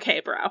like, okay,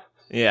 bro.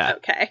 Yeah.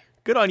 Okay.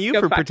 Good on you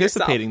for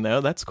participating,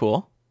 though. That's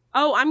cool.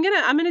 Oh, I'm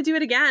gonna do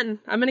it again.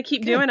 I'm gonna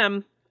keep doing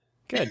them.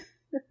 Good.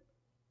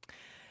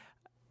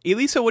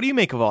 Elisa, what do you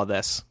make of all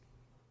this?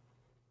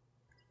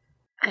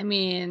 I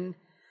mean,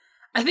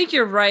 I think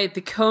you're right.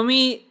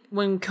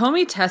 When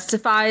Comey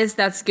testifies,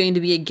 that's going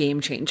to be a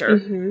game changer.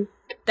 Mm-hmm.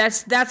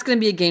 That's going to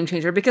be a game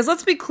changer, because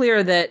let's be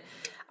clear that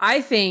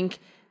I think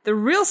the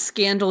real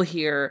scandal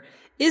here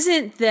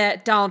isn't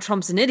that Donald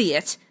Trump's an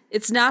idiot.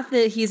 It's not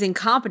that he's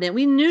incompetent.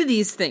 We knew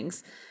these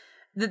things.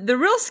 The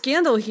real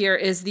scandal here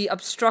is the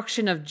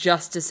obstruction of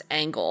justice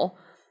angle,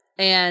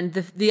 and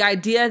the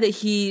idea that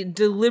he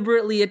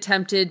deliberately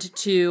attempted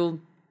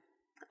to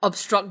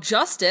obstruct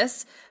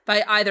justice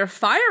by either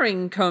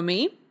firing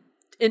Comey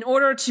in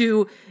order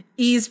to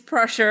ease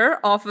pressure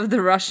off of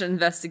the Russia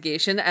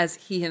investigation, as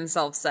he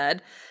himself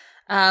said,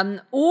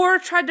 or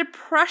tried to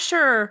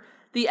pressure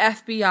the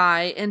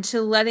FBI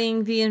into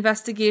letting the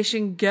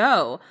investigation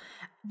go.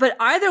 But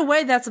either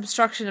way, that's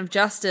obstruction of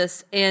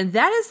justice, and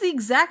that is the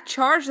exact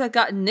charge that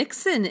got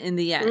Nixon in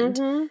the end.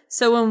 Mm-hmm.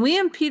 So when we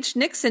impeached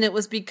Nixon, it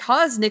was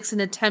because Nixon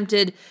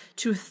attempted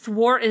to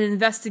thwart an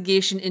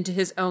investigation into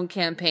his own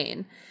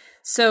campaign.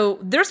 So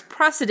there's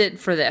precedent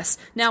for this.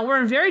 Now, we're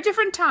in very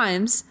different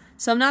times,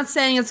 so I'm not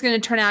saying it's going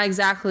to turn out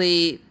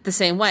exactly the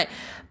same way.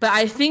 But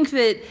I think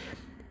that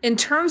in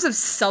terms of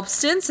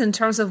substance, in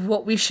terms of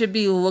what we should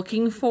be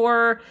looking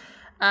for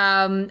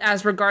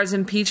as regards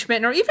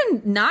impeachment, or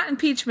even not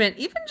impeachment,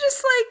 even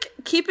just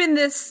like keeping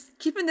this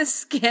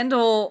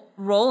scandal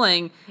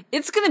rolling,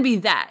 it's going to be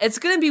that. It's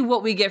going to be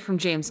what we get from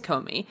James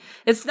Comey.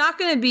 It's not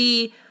going to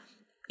be,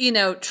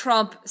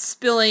 Trump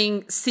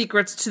spilling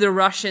secrets to the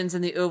Russians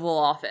in the Oval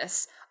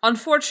Office.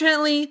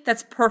 Unfortunately,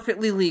 that's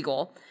perfectly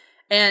legal.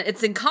 And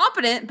it's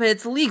incompetent, but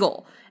it's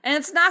legal. And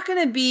it's not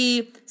going to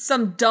be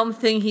some dumb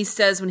thing he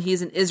says when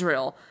he's in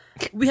Israel.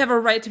 We have a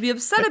right to be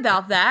upset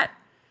about that,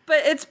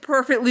 but it's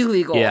perfectly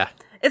legal. Yeah.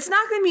 It's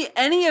not going to be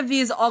any of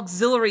these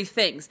auxiliary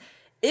things.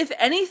 If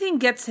anything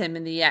gets him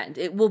in the end,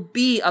 it will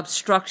be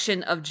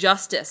obstruction of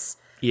justice.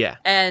 Yeah.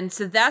 And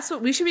so that's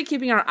what we should be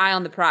keeping our eye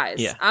on the prize.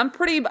 Yeah. I'm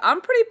pretty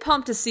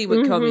pumped to see what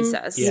Comey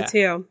says. Yeah. Me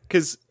too.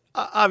 Because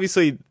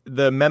obviously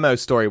the memo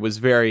story was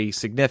very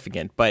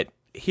significant, but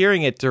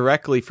hearing it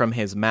directly from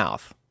his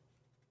mouth,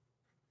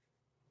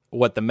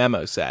 what the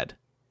memo said,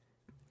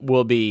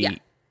 will be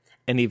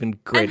an even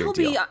greater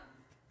deal.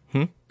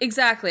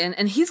 Exactly,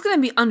 and he's going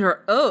to be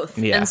under oath,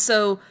 and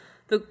so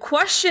the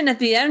question at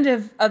the end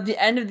of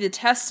the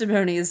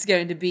testimony is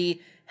going to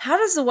be, how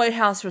does the White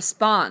House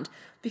respond?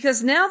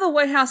 Because now the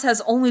White House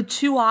has only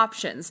 2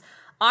 options: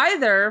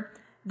 either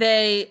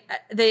they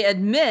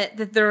admit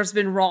that there's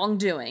been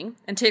wrongdoing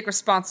and take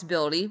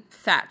responsibility,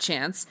 fat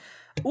chance,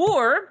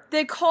 or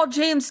they call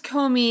James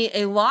Comey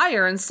a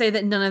liar and say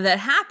that none of that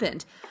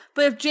happened.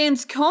 But if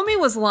James Comey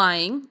was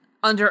lying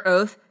under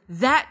oath,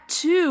 that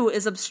too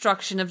is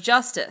obstruction of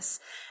justice.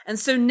 And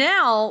so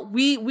now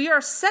we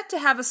are set to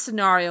have a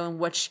scenario in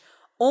which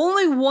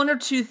only 1 or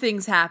 2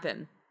 things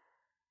happen.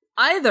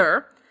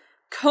 Either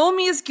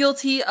Comey is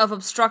guilty of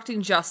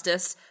obstructing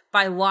justice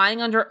by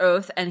lying under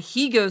oath and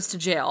he goes to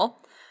jail,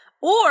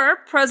 or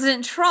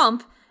President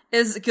Trump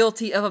is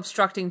guilty of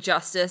obstructing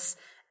justice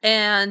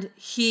and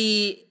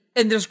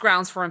there's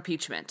grounds for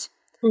impeachment.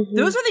 Mm-hmm.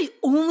 Those are the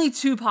only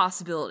 2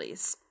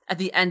 possibilities at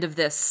the end of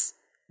this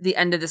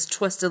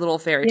twisted little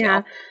fairy tale.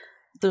 Yeah.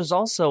 There's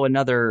also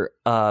another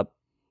part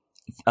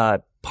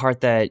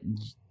that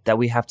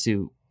we have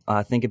to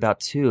think about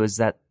too, is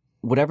that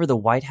whatever the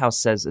White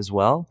House says as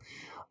well,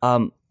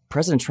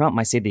 President Trump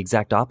might say the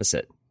exact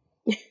opposite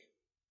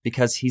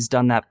because he's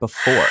done that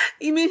before.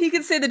 You mean he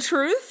could say the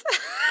truth?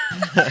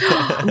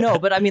 No,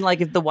 but I mean,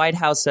 like, if the White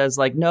House says,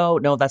 like, no,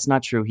 that's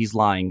not true, he's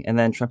lying, and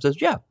then Trump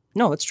says, yeah,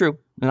 no, it's true,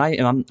 and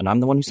I'm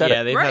the one who said it.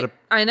 Yeah, they've right. had a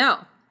I know.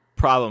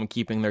 problem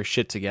keeping their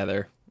shit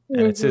together,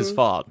 and it's his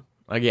fault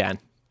again.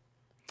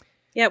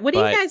 Yeah, what do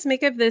you guys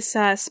make of this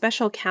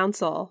special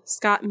counsel?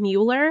 Scott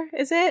Mueller,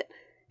 is it?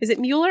 Is it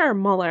Mueller or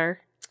Mueller?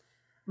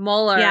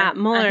 Mueller. Yeah,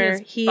 Mueller.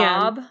 He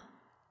Bob.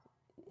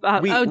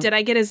 Did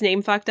I get his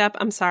name fucked up?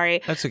 I'm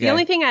sorry. That's okay. The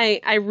only thing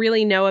I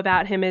really know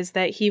about him is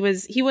that he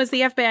was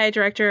the FBI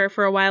director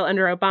for a while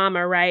under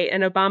Obama, right?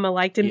 And Obama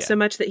liked him so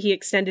much that he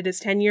extended his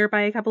tenure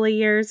by a couple of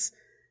years.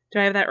 Do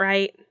I have that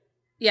right?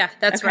 Yeah,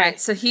 that's right.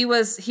 So he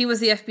was the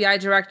FBI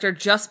director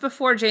just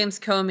before James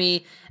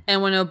Comey,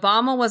 and when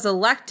Obama was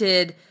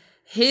elected,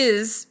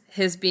 his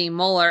being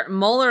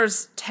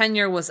Mueller's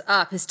tenure was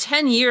up. His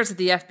 10 years at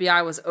the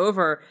FBI was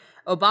over.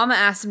 Obama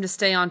asked him to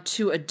stay on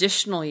 2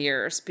 additional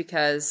years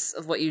because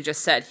of what you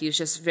just said. He's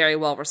just very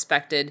well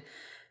respected.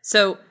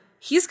 So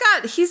he has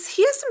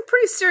some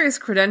pretty serious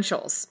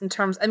credentials in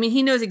terms, I mean,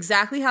 he knows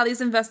exactly how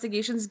these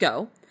investigations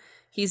go.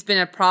 He's been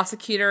a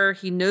prosecutor.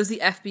 He knows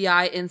the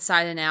FBI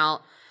inside and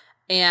out.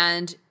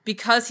 And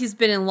because he's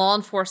been in law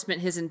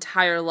enforcement his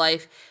entire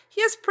life,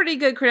 he has pretty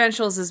good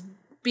credentials as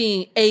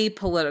being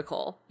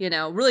apolitical,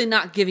 really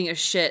not giving a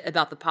shit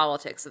about the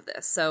politics of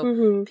this.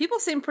 So people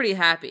seem pretty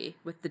happy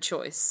with the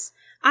choice.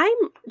 I'm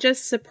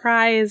just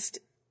surprised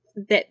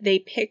that they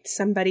picked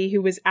somebody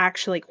who was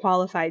actually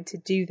qualified to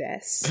do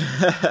this.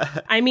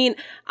 I mean,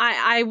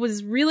 I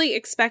was really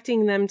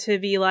expecting them to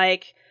be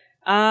like,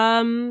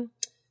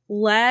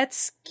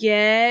 let's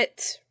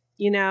get,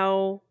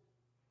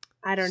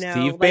 I don't know.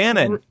 Steve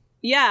Bannon.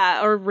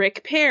 Or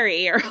Rick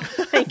Perry, or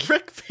like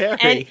Rick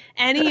Perry.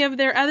 Any of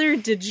their other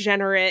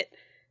degenerate,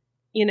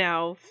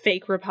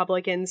 fake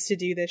Republicans to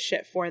do this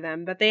shit for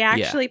them. But they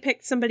actually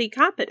picked somebody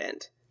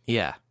competent.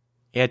 Yeah.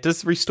 Yeah, it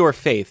does restore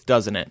faith,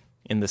 doesn't it,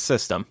 in the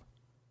system?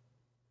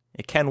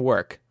 It can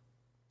work.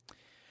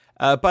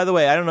 By the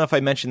way, I don't know if I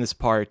mentioned this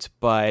part,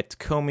 but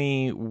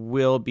Comey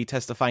will be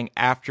testifying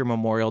after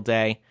Memorial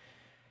Day. I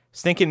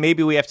was thinking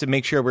maybe we have to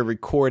make sure we're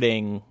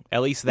recording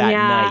at least that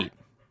night.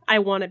 I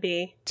want to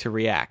be. To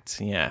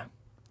react, yeah.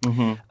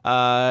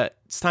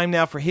 It's time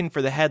now for Hidden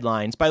for the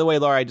Headlines. By the way,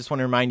 Laura, I just want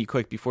to remind you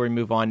quick before we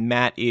move on,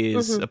 Matt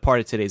is a part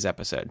of today's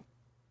episode.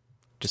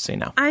 Just so you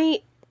know.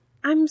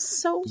 I'm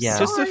so sorry.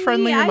 Just a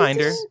friendly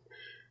reminder.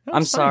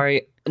 I'm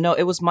sorry. No,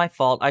 it was my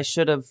fault. I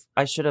should have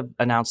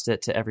announced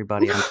it to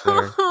everybody on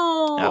Twitter.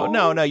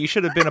 No. You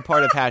should have been a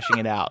part of hashing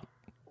it out.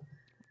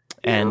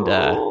 And,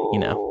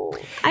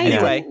 I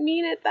didn't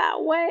mean it that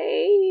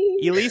way.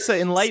 Elisa,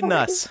 enlighten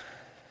us.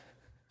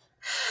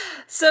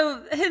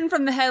 So, hidden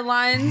from the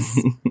headlines,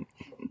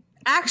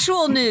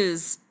 actual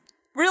news,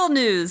 real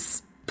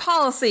news,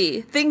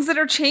 policy, things that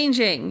are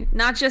changing,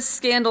 not just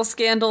scandal.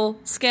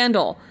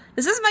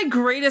 This is my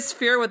greatest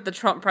fear with the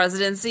Trump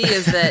presidency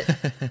is that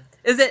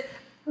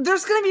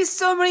there's going to be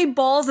so many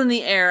balls in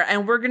the air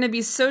and we're going to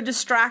be so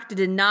distracted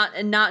and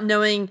not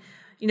knowing,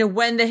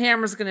 when the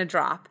hammer's going to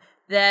drop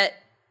that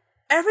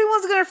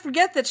everyone's going to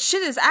forget that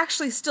shit is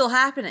actually still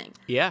happening.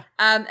 Yeah.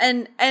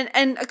 And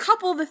a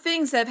couple of the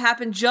things that have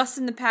happened just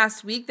in the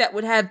past week that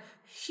would have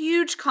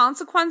huge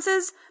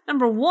consequences.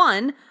 Number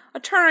one,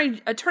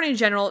 Attorney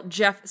General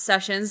Jeff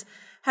Sessions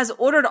has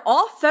ordered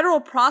all federal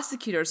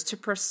prosecutors to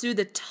pursue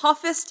the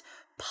toughest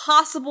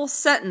possible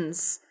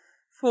sentence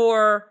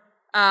for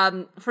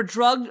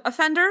drug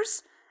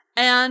offenders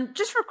and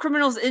just for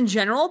criminals in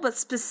general, but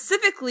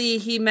specifically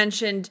he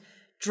mentioned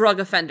drug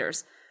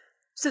offenders.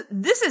 So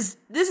this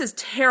is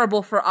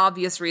terrible for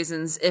obvious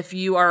reasons if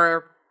you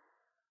are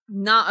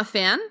not a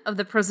fan of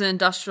the prison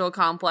industrial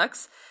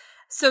complex.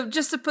 So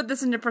just to put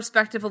this into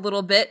perspective a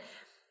little bit,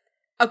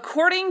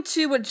 according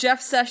to what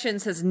Jeff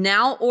Sessions has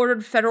now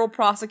ordered federal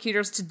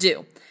prosecutors to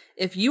do,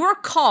 if you are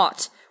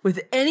caught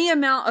with any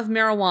amount of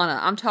marijuana,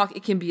 I'm talking,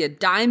 it can be a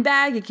dime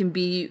bag, it can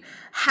be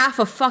half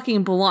a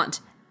fucking blunt,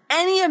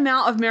 any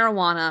amount of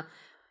marijuana,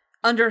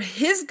 under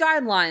his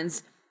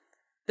guidelines,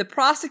 the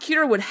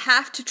prosecutor would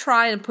have to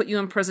try and put you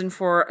in prison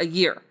for a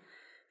year,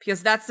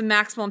 because that's the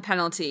maximum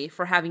penalty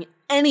for having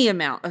any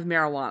amount of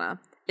marijuana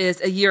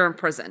is a year in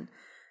prison.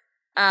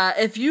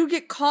 If you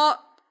get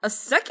caught a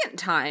second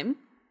time,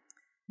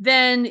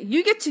 then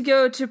you get to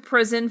go to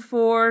prison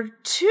for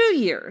 2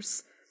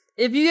 years.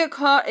 If you get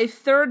caught a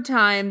third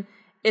time,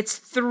 it's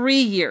 3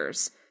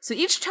 years. So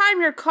each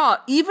time you're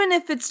caught, even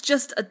if it's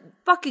just a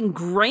fucking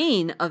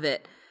grain of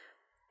it,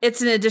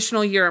 it's an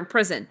additional year in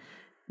prison.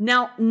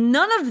 Now,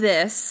 none of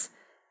this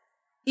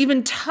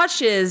even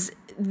touches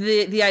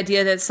the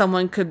idea that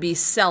someone could be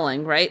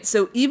selling, right?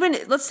 So even,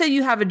 let's say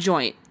you have a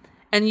joint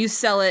and you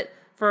sell it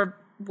for,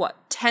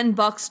 $10,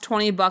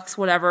 $20,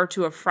 whatever,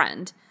 to a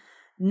friend.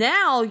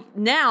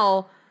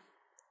 Now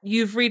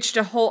you've reached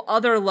a whole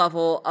other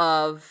level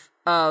of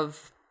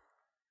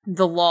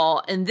the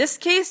law. In this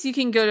case, you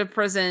can go to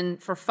prison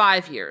for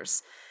 5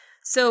 years.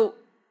 So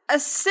a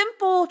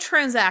simple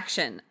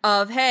transaction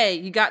of, hey,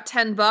 you got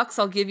 $10,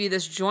 I'll give you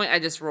this joint I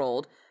just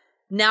rolled.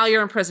 Now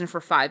you're in prison for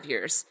 5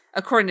 years,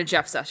 according to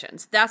Jeff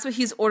Sessions. That's what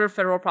he's ordered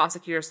federal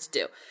prosecutors to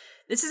do.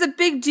 This is a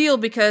big deal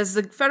because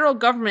the federal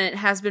government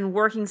has been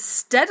working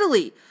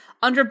steadily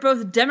under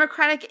both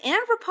Democratic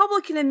and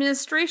Republican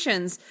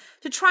administrations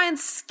to try and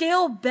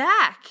scale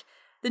back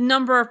the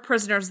number of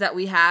prisoners that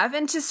we have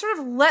and to sort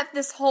of let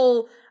this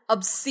whole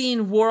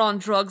obscene war on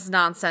drugs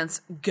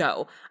nonsense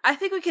go. I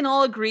think we can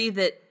all agree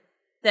that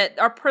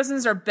our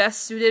prisons are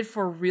best suited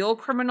for real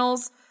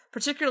criminals,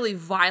 particularly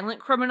violent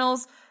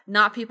criminals,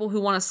 not people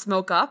who want to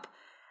smoke up.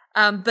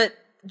 But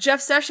Jeff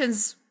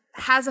Sessions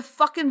has a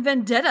fucking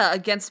vendetta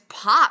against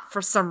pot for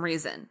some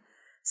reason.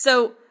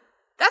 So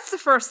that's the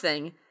first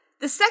thing.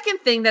 The second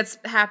thing that's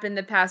happened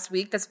the past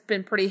week that's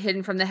been pretty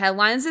hidden from the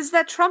headlines is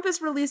that Trump has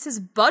released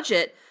his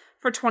budget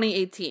for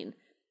 2018.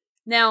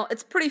 Now,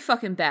 it's pretty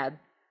fucking bad.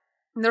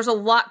 And there's a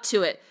lot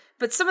to it.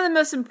 But some of the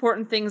most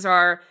important things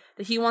are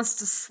that he wants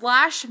to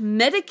slash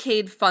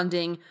Medicaid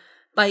funding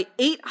by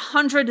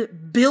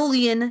 $800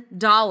 billion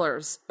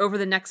over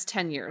the next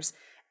 10 years.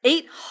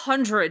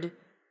 $800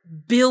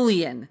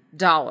 billion.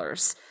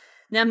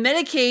 Now,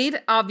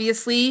 Medicaid,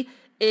 obviously,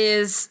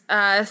 is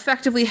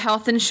effectively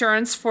health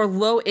insurance for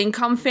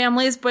low-income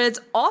families, but it's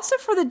also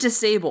for the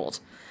disabled.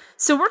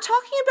 So we're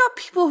talking about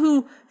people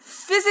who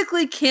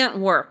physically can't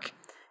work,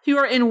 who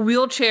are in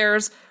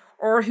wheelchairs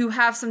or who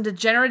have some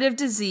degenerative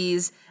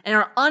disease and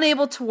are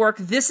unable to work.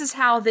 This is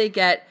how they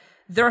get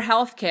their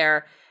health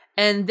care,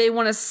 and they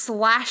want to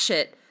slash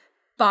it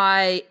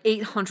by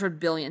 $800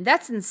 billion.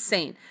 That's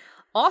insane.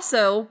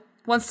 Also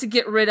wants to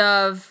get rid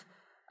of,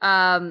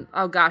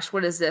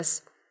 what is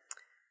this?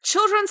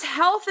 Children's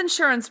health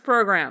insurance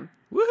program.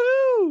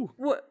 Woohoo!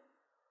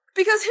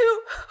 Because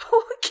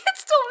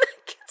kids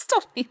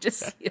don't need to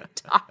see a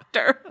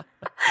doctor.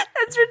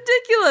 That's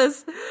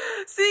ridiculous.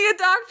 Seeing a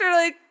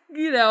doctor,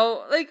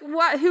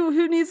 what?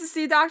 Who needs to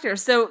see a doctor?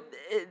 So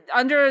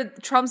under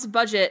Trump's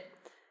budget,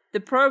 the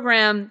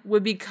program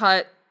would be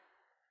cut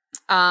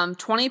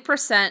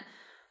 20%.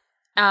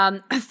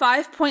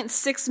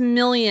 5.6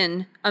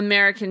 million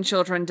American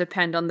children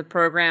depend on the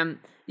program.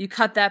 You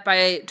cut that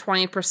by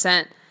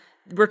 20%.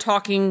 We're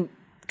talking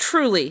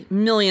truly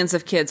millions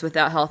of kids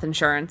without health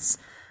insurance.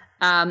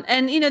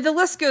 And the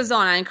list goes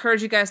on. I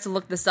encourage you guys to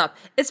look this up.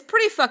 It's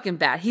pretty fucking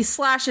bad. He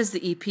slashes the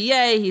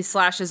EPA. He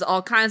slashes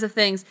all kinds of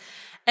things.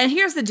 And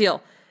here's the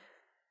deal.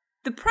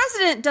 The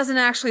president doesn't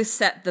actually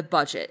set the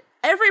budget.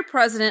 Every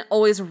president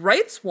always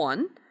writes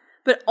one,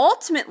 but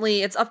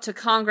ultimately it's up to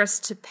Congress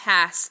to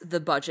pass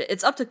the budget.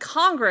 It's up to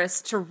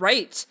Congress to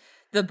write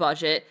the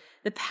budget.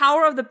 The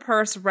power of the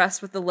purse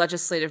rests with the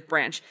legislative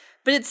branch.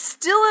 But it's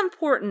still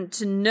important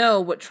to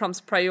know what Trump's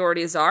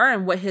priorities are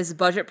and what his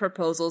budget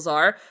proposals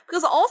are,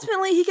 because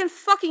ultimately he can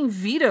fucking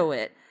veto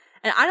it.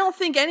 And I don't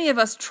think any of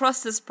us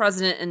trust this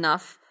president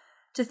enough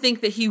to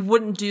think that he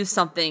wouldn't do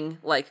something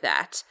like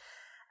that.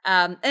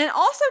 And it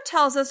also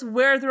tells us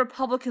where the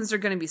Republicans are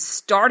going to be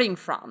starting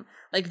from.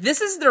 Like,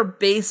 this is their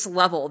base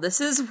level. This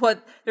is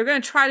what they're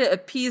going to try to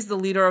appease the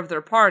leader of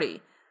their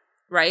party,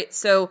 right?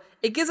 So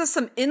it gives us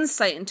some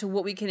insight into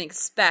what we can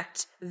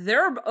expect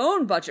their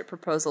own budget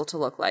proposal to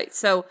look like.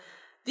 So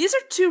these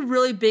are two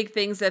really big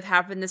things that have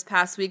happened this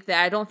past week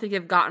that I don't think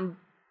have gotten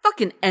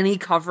fucking any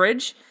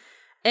coverage.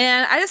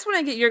 And I just want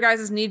to get your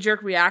guys'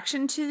 knee-jerk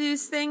reaction to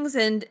these things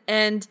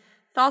and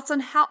thoughts on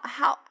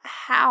how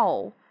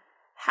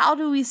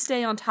do we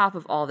stay on top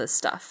of all this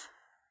stuff?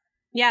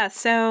 Yeah,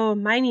 so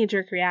my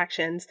knee-jerk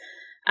reactions.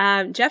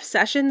 Jeff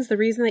Sessions, the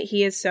reason that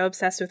he is so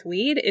obsessed with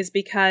weed is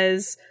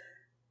because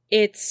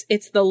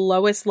it's the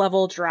lowest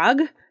level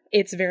drug.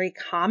 It's very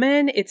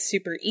common. It's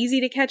super easy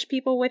to catch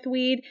people with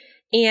weed.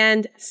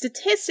 And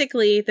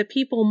statistically, the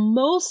people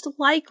most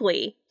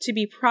likely to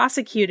be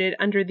prosecuted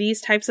under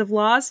these types of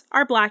laws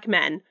are Black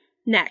men.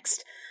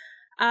 Next.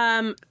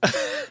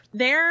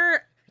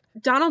 They're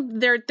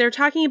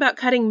talking about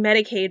cutting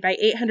Medicaid by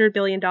 $800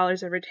 billion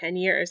over 10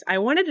 years. I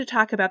wanted to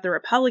talk about the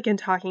Republican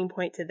talking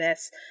point to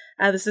this.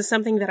 This is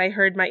something that I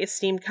heard my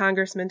esteemed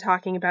congressman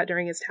talking about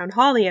during his town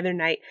hall the other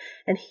night.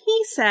 And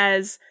he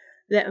says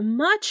that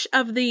much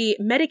of the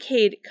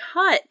Medicaid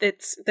cut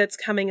that's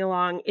coming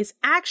along is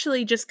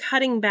actually just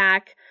cutting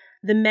back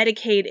the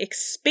Medicaid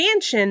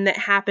expansion that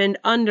happened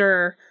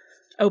under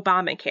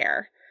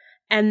Obamacare.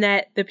 And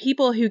that the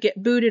people who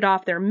get booted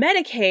off their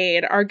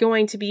Medicaid are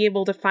going to be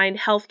able to find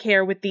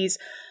healthcare with these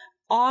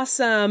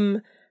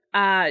awesome,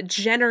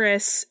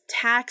 generous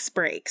tax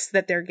breaks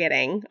that they're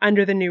getting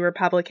under the new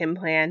Republican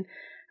plan.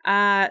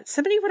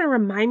 Somebody want to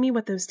remind me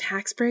what those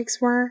tax breaks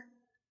were?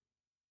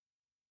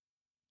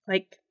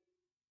 Like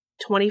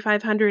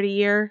 $2,500 a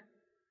year?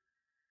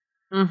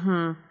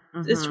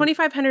 Mm-hmm. Does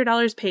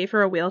 $2,500 pay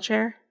for a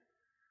wheelchair?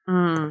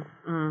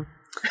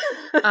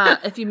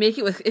 If you make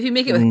it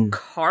with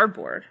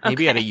cardboard,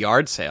 maybe at a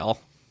yard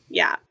sale.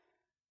 Yeah.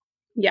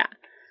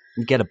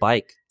 Get a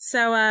bike.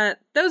 So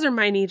those are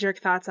my knee-jerk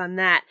thoughts on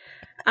that.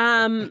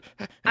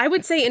 I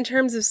would say in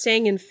terms of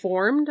staying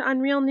informed on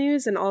real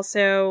news and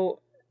also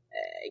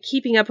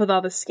keeping up with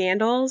all the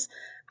scandals,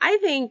 I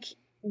think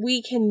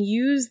we can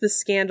use the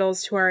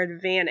scandals to our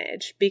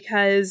advantage,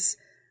 because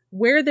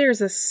where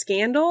there's a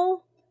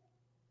scandal,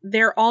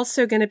 they're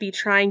also going to be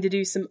trying to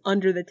do some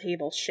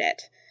under-the-table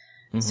shit.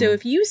 Mm-hmm. So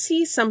if you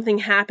see something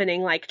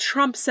happening, like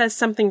Trump says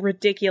something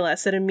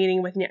ridiculous at a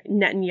meeting with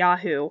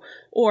Netanyahu,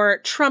 or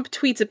Trump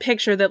tweets a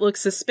picture that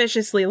looks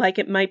suspiciously like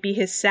it might be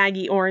his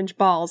saggy orange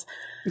balls,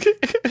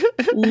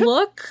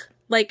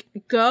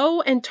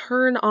 go and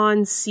turn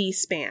on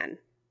C-SPAN.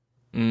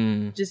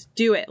 Just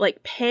do it.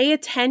 Like, pay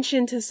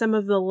attention to some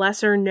of the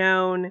lesser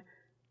known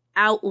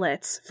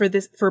outlets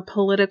for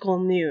political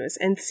news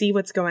and see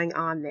what's going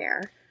on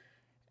there.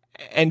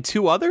 And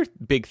two other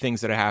big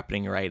things that are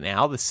happening right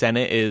now. The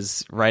Senate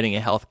is writing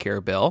a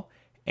healthcare bill,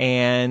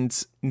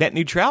 and net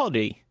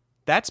neutrality,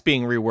 that's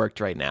being reworked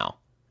right now.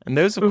 And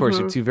those, of course,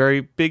 are two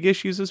very big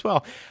issues as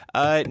well.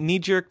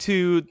 Knee-jerk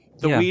to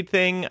the weed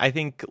thing. I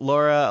think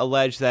Laura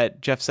alleged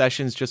that Jeff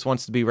Sessions just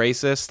wants to be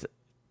racist.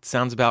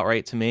 Sounds about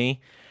right to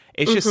me.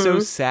 It's just so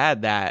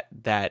sad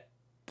that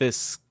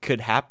this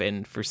could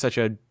happen for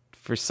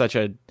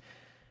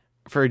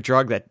a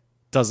drug that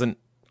doesn't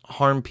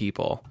harm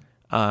people.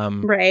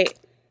 Right.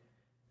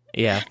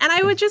 Yeah. And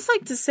I would just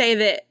like to say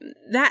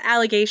that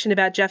allegation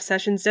about Jeff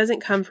Sessions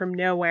doesn't come from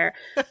nowhere.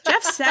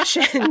 Jeff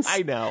Sessions.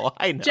 I know.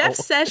 Jeff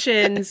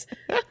Sessions,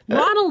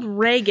 Ronald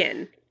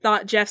Reagan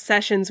thought Jeff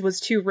Sessions was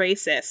too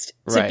racist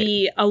to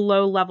be a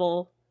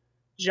low-level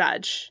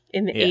judge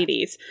in the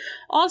 80s.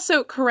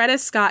 Also, Coretta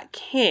Scott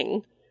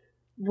King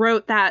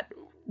wrote that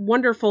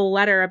wonderful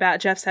letter about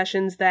Jeff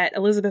Sessions that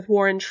Elizabeth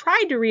Warren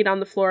tried to read on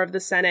the floor of the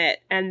Senate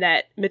and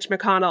that Mitch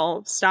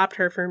McConnell stopped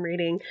her from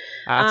reading.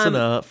 That's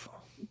enough.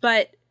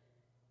 But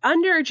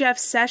under Jeff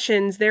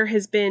Sessions, there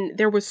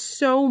was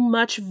so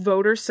much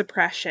voter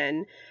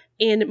suppression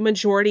in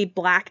majority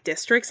black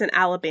districts in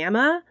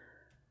Alabama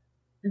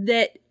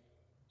that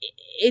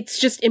it's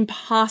just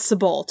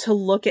impossible to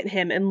look at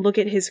him and look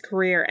at his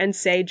career and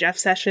say Jeff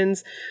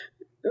Sessions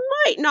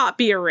might not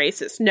be a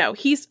racist. No,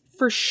 he's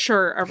for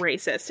sure a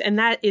racist, and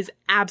that is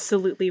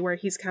absolutely where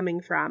he's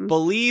coming from.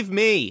 Believe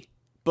me.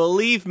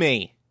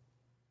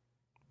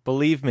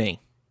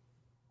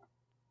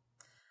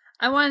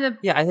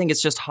 I think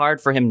it's just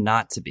hard for him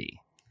not to be.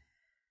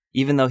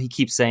 Even though he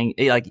keeps saying,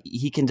 like,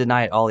 he can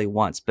deny it all he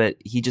wants, but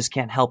he just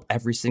can't help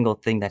every single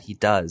thing that he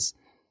does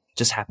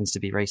just happens to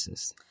be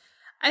racist.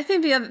 I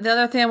think the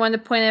other thing I wanted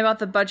to point out about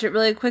the budget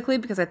really quickly,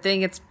 because I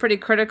think it's pretty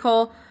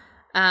critical,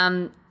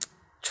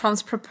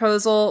 Trump's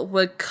proposal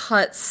would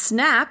cut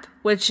SNAP,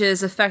 which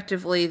is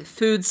effectively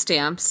food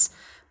stamps,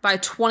 by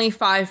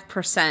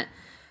 25%.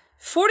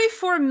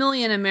 44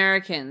 million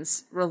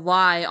Americans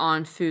rely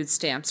on food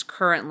stamps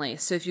currently.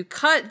 So if you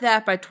cut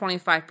that by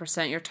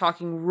 25%, you're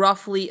talking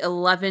roughly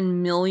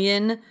 11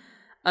 million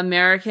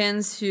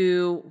Americans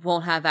who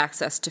won't have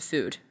access to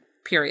food,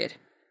 period.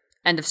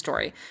 End of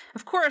story.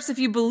 Of course, if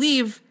you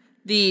believe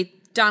the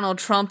Donald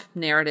Trump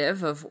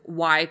narrative of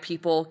why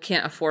people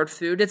can't afford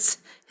food, it's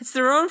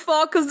their own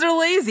fault because they're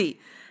lazy.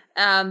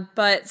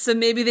 But so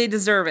maybe they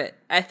deserve it.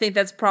 I think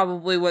that's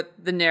probably what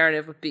the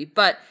narrative would be.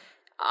 But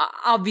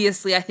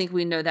obviously, I think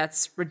we know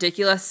that's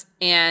ridiculous.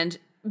 And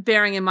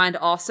bearing in mind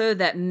also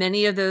that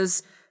many of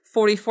those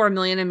 44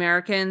 million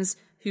Americans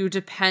who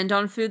depend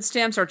on food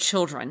stamps are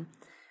children.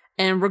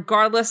 And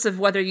regardless of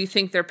whether you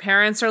think their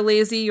parents are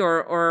lazy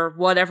or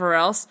whatever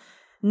else,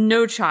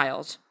 no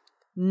child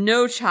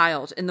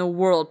in the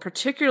world,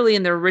 particularly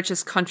in the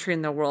richest country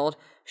in the world,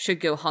 should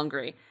go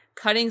hungry.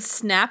 Cutting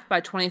SNAP by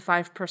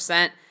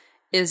 25%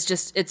 is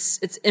just,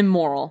 it's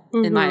immoral,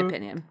 in my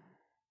opinion.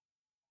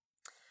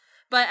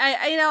 But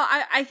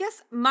I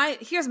guess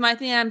here's my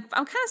thing. I'm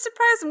kind of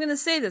surprised I'm going to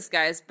say this,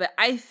 guys, but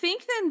I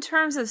think that in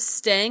terms of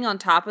staying on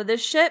top of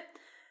this shit,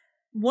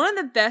 one of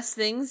the best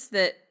things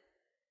that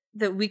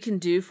we can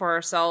do for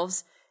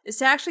ourselves is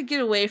to actually get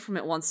away from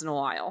it once in a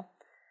while.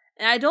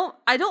 And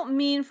I don't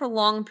mean for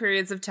long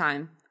periods of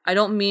time. I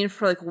don't mean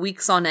for like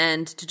weeks on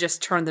end to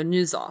just turn the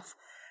news off.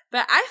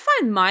 But I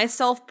find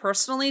myself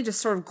personally just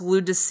sort of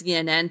glued to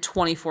CNN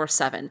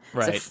 24/7.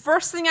 Right. It's the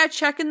first thing I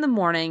check in the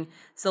morning.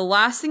 It's the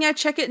last thing I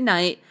check at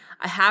night.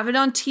 I have it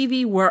on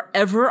TV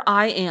wherever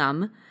I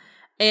am.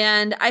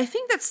 And I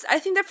think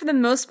that for the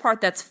most part,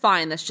 that's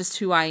fine. That's just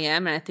who I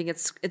am. And I think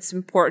it's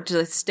important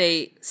to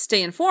stay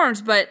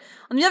informed. But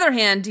on the other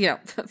hand,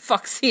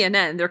 fuck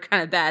CNN. They're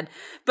kind of bad.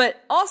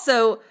 But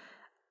also,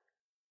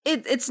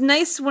 it's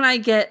nice when I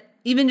get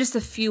even just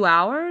a few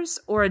hours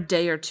or a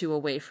day or two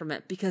away from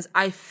it, because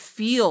I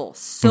feel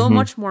so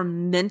much more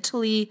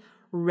mentally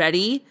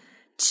ready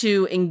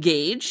to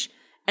engage.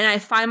 And I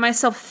find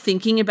myself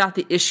thinking about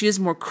the issues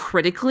more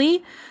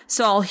critically.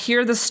 So I'll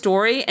hear the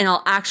story and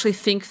I'll actually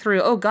think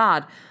through, oh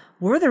God,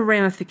 what are the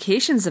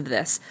ramifications of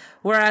this?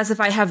 Whereas if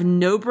I have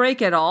no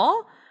break at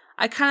all,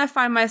 I kind of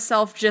find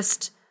myself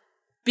just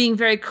being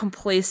very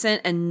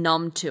complacent and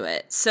numb to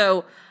it.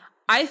 So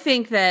I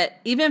think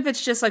that even if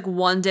it's just like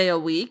one day a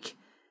week,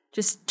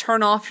 just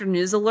turn off your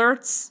news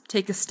alerts,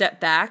 take a step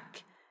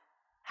back.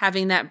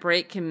 Having that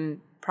break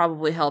can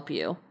probably help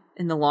you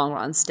in the long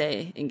run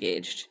stay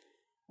engaged.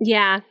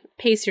 Yeah,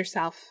 pace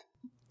yourself.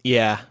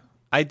 Yeah,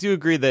 I do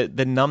agree that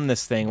the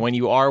numbness thing, when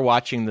you are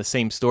watching the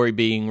same story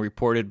being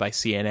reported by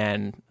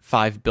CNN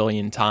 5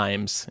 billion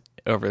times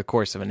over the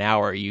course of an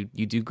hour, you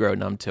do grow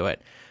numb to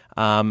it.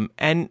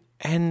 And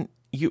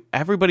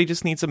everybody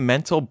just needs a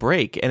mental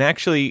break. And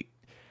actually,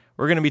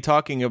 we're going to be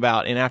talking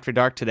about in After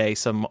Dark today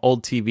some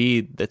old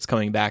TV that's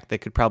coming back that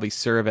could probably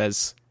serve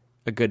as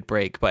a good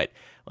break. But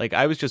like,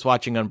 I was just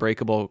watching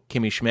Unbreakable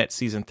Kimmy Schmidt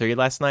season 3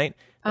 last night.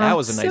 That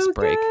was a nice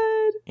break.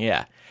 Good.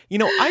 Yeah.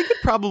 I could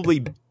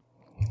probably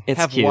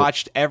have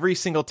watched every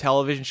single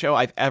television show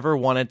I've ever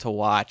wanted to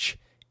watch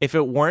if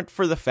it weren't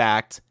for the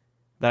fact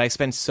that I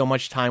spend so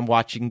much time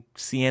watching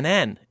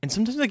CNN. And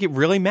sometimes I get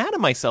really mad at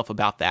myself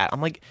about that.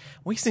 I'm like,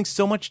 wasting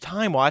so much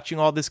time watching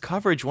all this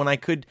coverage when I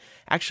could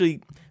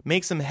actually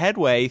make some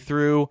headway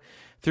through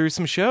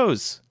some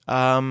shows.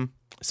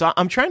 So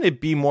I'm trying to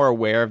be more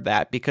aware of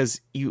that,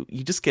 because you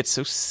just get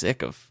so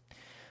sick of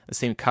the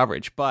same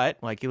coverage. But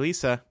like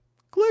Elisa,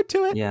 glued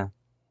to it. Yeah.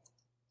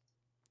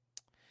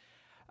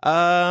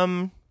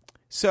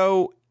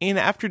 So in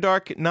After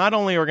Dark, not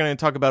only are we going to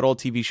talk about old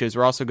TV shows,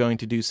 we're also going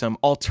to do some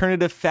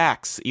alternative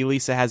facts.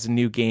 Elisa has a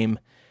new game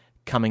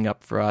coming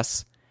up for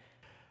us.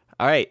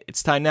 All right,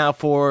 it's time now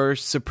for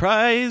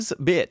Surprise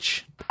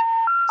Bitch.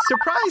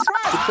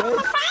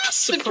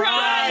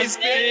 Surprise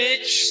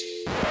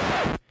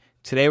Bitch!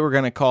 Today we're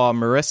going to call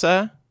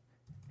Marissa,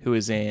 who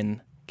is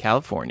in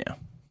California.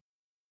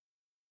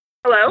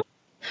 Hello?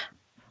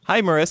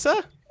 Hi,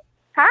 Marissa.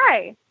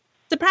 Hi.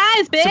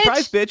 Surprise, bitch!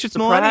 Surprise Bitch, it's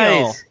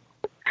Millennial.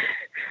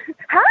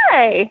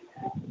 Hi.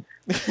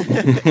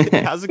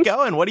 How's it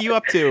going? What are you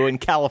up to in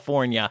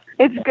California?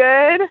 It's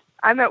good.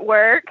 I'm at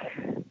work.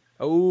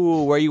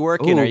 Oh, where are you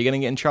working? Ooh. Are you going to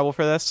get in trouble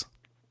for this?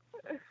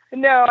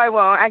 No, I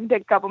won't. I can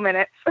take a couple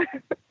minutes.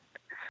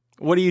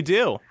 What do you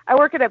do? I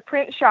work at a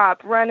print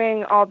shop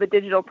running all the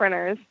digital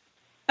printers.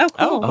 Oh,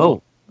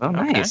 cool. Oh,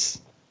 nice.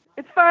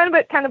 It's fun,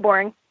 but kind of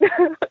boring.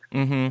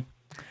 Print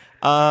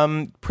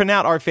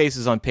out our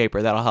faces on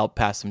paper. That'll help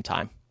pass some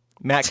time.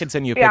 Matt can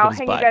send you a pic Yeah, of I'll his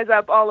hang butt. you guys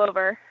up all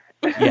over.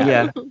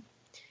 Yeah. Can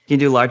you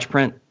do large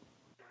print?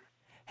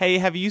 Hey,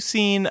 have you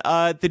seen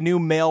the new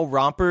male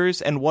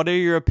rompers, and what are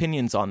your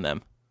opinions on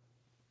them?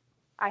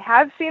 I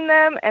have seen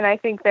them, and I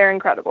think they're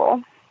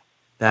incredible.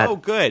 Oh,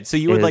 good. So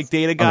you would like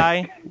date a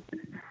guy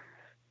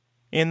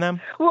in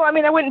them? Well, I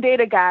mean, I wouldn't date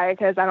a guy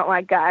because I don't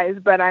like guys,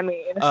 but I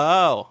mean...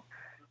 Oh.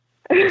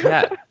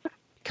 Yeah.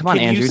 Come on,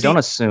 Can you Andrew. see- Don't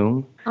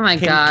assume. Oh my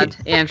God,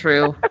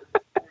 Andrew.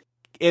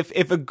 If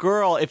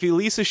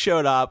Elisa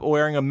showed up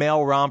wearing a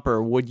male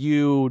romper, would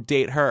you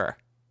date her?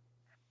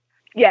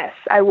 Yes,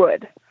 I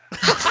would.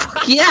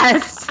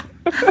 Yes.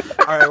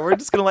 All right, we're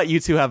just going to let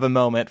you two have a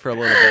moment for a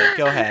little bit.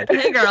 Go ahead.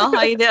 Hey, girl,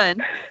 how you doing?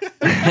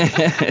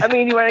 I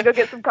mean, you want to go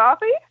get some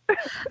coffee?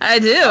 I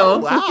do. Oh,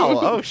 wow.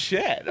 Oh,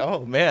 shit.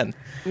 Oh, man.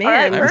 All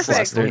right, I'm perfect.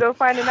 flustered. We'll go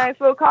find a nice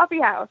little coffee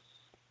house.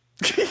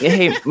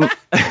 Hey,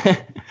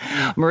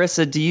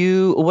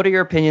 Marissa, what are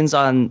your opinions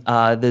on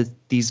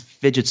these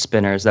fidget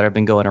spinners that have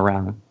been going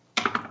around?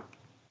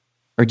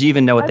 Or do you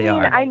even know what they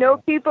are? I know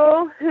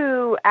people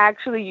who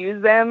actually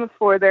use them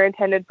for their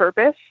intended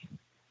purpose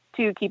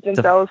to keep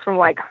themselves from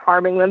like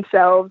harming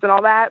themselves and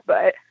all that,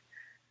 but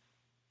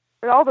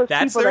for all those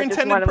That's people their that just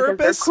intended want them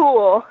because purpose? they're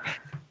cool.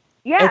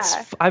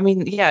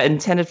 Yeah.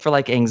 Intended for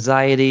like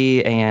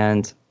anxiety,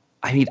 and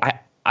I mean,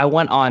 I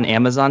went on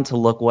Amazon to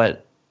look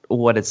what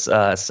its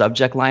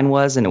subject line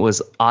was, and it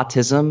was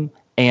autism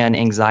and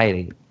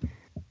anxiety.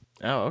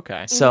 Oh,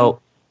 okay. So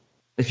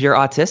if you're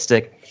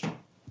autistic,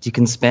 you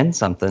can spin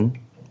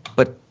something,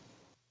 but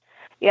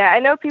Yeah, I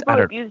know people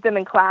have used them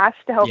in class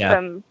to help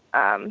them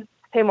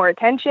pay more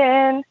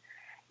attention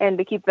and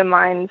to keep their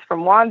minds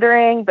from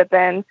wandering. But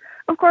then,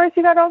 of course,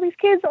 you got all these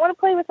kids that want to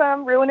play with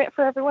them, ruin it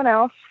for everyone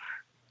else.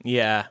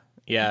 Yeah,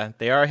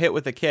 they are a hit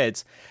with the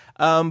kids.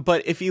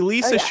 But if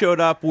Elisa showed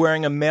up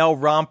wearing a male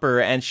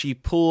romper and she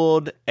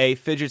pulled a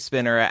fidget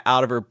spinner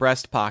out of her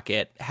breast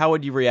pocket, how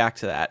would you react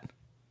to that?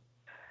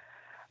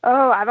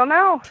 Oh, I don't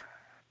know.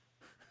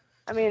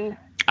 I mean,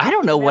 I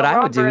don't know what I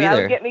would do That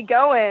either. would get me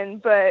going,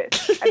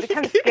 but I'd be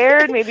kind of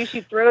scared. Maybe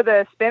she'd throw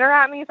the spinner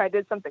at me if I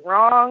did something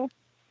wrong.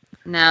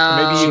 No.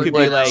 Maybe you could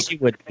be like, She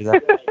would do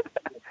that.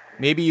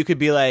 maybe you could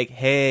be like,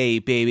 "Hey,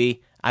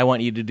 baby, I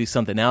want you to do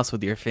something else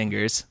with your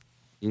fingers."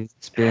 You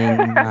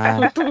spin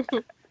my...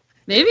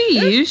 Maybe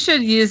you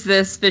should use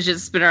this fidget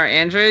spinner,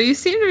 Andrew. You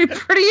seem to be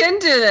pretty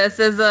into this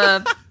as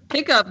a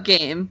pickup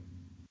game.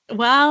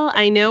 Well,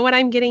 I know what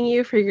I'm getting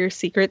you for your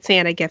Secret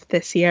Santa gift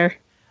this year.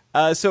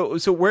 So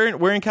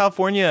where in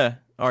California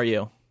are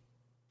you?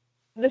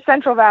 The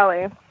Central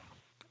Valley.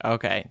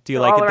 Okay. Do you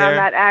So like all it around there?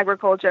 that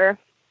agriculture.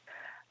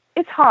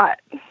 It's hot.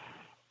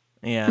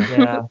 Yeah.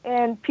 Yeah.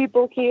 And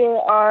people here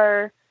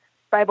are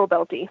Bible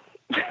Belty.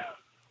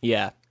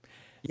 Yeah.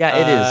 Yeah,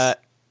 it is.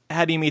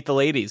 How do you meet the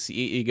ladies?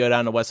 You go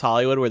down to West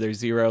Hollywood where there's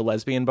 0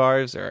 lesbian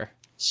bars, or?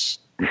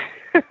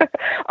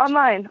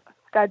 Online.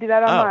 Gotta do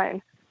that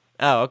online.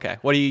 Oh, okay.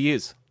 What do you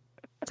use?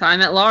 Time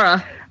at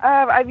Laura.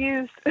 I've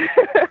used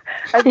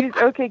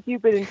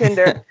OkCupid and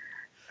Tinder.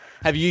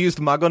 Have you used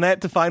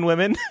MuggleNet to find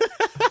women?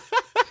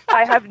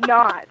 I have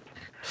not.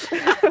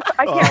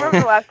 I can't remember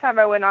the last time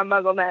I went on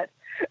MuggleNet.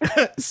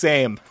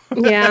 Same.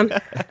 Yeah.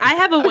 I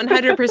have a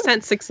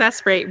 100%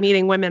 success rate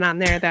meeting women on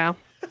there, though.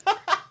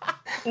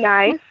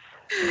 Nice.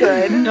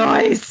 Good.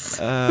 Nice.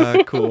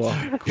 Cool.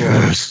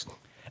 Yes.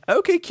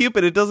 Okay,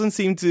 Cupid. It doesn't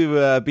seem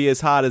to be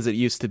as hot as it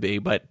used to be,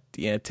 but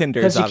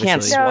Tinder is Because you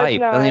can't obviously. No, it's swipe.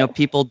 not. You know,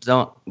 people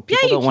don't want to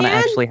can.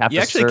 actually have You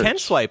to actually search. can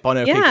swipe on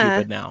OkCupid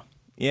Yeah. now.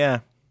 Yeah,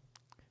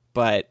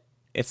 but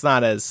it's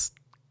not as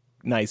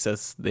nice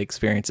as the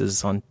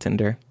experiences on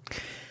Tinder.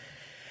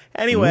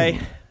 Anyway,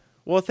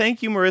 well,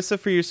 thank you, Marissa,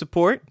 for your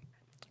support.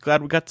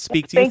 Glad we got to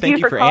speak to you. Thank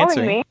you for calling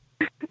answering.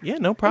 me. Yeah,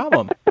 no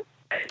problem.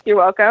 You're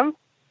welcome.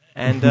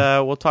 And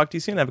we'll talk to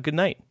you soon. Have a good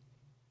night.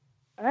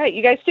 All right,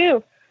 you guys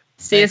too.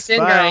 See you Thanks, soon,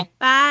 bye. girl.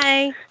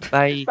 Bye.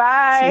 Bye.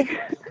 Bye.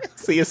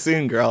 See you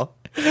soon, girl.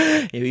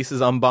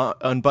 Elisa's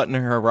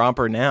unbuttoning her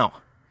romper now.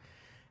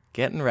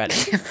 Getting ready.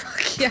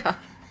 Fuck yeah.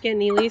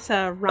 Getting Elisa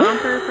a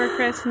romper for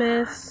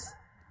Christmas.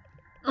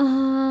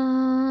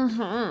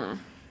 Mm-hmm.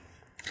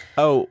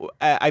 Oh,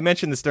 I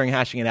mentioned this during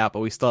hashing it out, but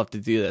we still have to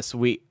do this.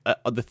 We,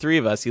 the three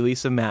of us,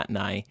 Elisa, Matt, and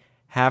I,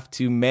 have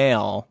to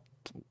mail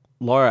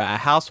Laura a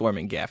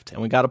housewarming gift,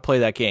 and we got to play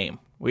that game.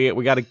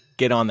 We got to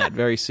get on that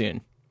very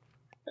soon.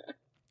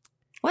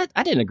 What?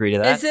 I didn't agree to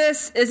that.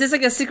 Is this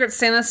like a Secret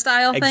Santa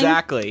style thing?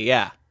 Exactly,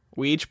 yeah.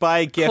 We each buy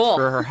a gift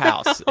for her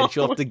house, and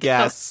she'll have to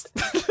guess.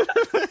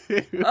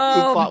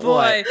 Oh,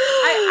 boy.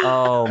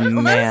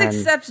 Man. Let's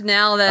accept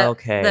now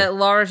that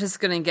Laura's just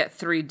going to get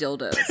 3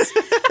 dildos.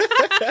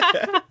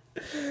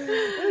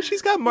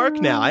 She's got Mark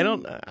now.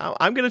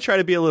 I'm going to try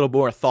to be a little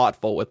more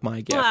thoughtful with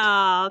my gift.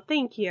 Oh,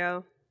 thank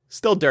you.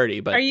 Still dirty,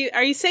 but... Are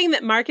you saying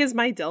that Mark is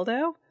my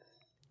dildo?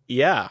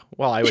 Yeah.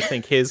 Well, I would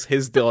think his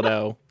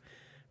dildo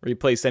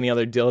replaced any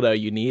other dildo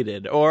you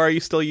needed. Or are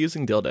you still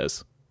using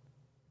dildos?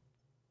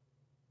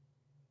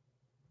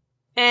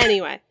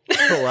 Anyway.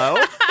 Hello?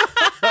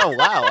 Oh,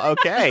 wow.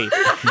 Okay.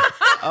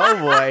 Oh,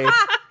 boy.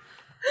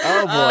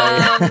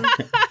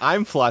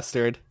 I'm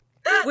flustered.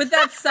 With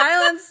that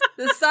silence,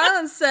 the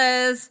silence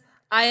says,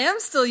 I am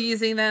still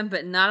using them,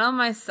 but not on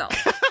myself.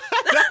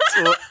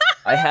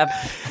 I have...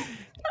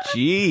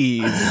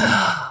 Jeez.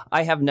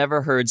 I have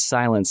never heard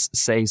silence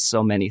say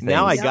so many things.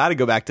 Now I got to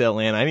go back to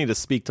Atlanta. I need to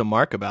speak to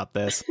Mark about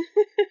this.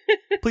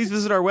 Please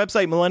visit our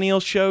website,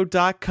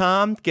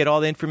 millennialshow.com. Get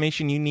all the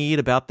information you need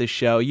about this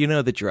show. You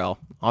know the drill.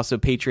 Also,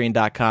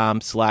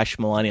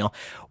 patreon.com/millennial.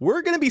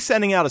 We're going to be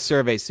sending out a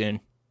survey soon.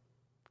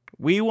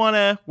 We want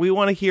to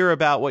hear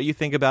about what you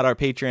think about our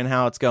Patreon,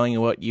 how it's going,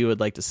 and what you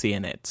would like to see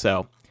in it.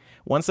 So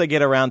once I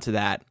get around to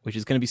that, which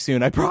is going to be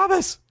soon, I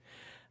promise,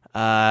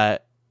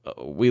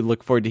 we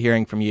look forward to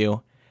hearing from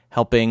you,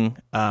 helping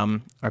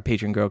our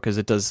Patreon grow, because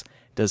it does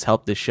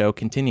help this show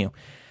continue.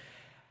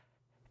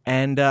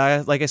 And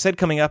like I said,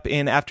 coming up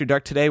in After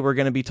Dark today, we're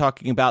going to be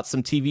talking about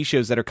some TV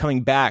shows that are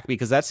coming back,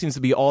 because that seems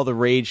to be all the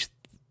rage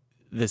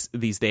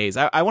these days.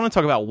 I want to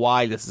talk about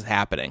why this is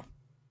happening.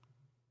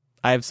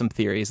 I have some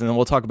theories, and then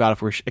we'll talk about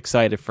if we're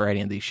excited for any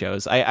of these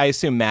shows. I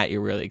assume, Matt,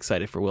 you're really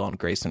excited for Will and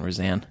Grace and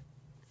Roseanne.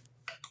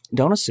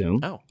 Don't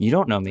assume. Oh. You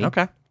don't know me.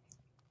 Okay.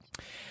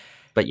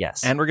 But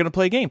yes. And we're going to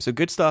play a game. So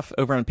good stuff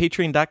over on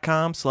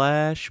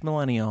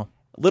patreon.com/millennial.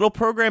 Little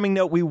programming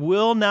note, we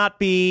will not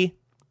be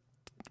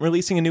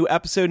releasing a new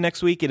episode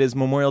next week. It is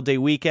Memorial Day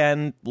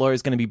weekend.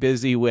 Laura's going to be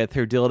busy with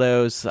her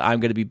dildos. I'm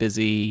going to be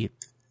busy.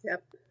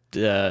 Yep.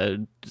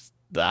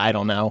 I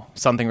don't know.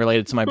 Something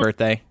related to my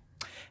birthday.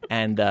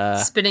 And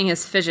spinning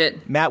his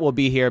fidget. Matt will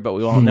be here, but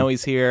we won't know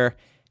he's here.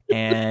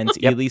 And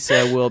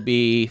Elisa will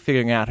be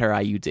figuring out her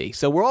IUD.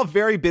 So we're all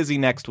very busy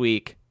next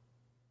week.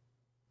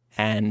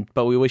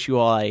 But we wish you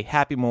all a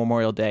happy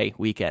Memorial Day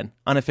weekend.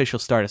 Unofficial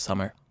start of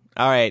summer.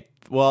 All right.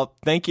 Well,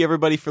 thank you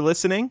everybody for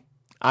listening.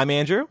 I'm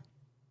Andrew.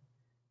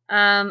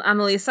 I'm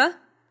Elisa.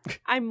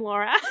 I'm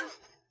Laura.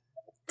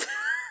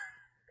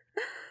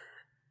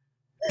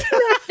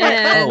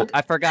 And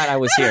I forgot I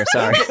was here.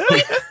 Sorry.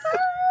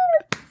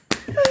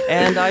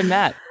 And I'm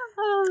Matt.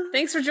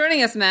 Thanks for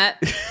joining us,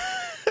 Matt.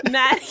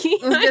 Maddie.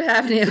 It was good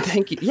having you.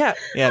 Thank you. Yeah.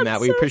 Yeah,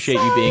 Matt, we appreciate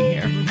you being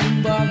here.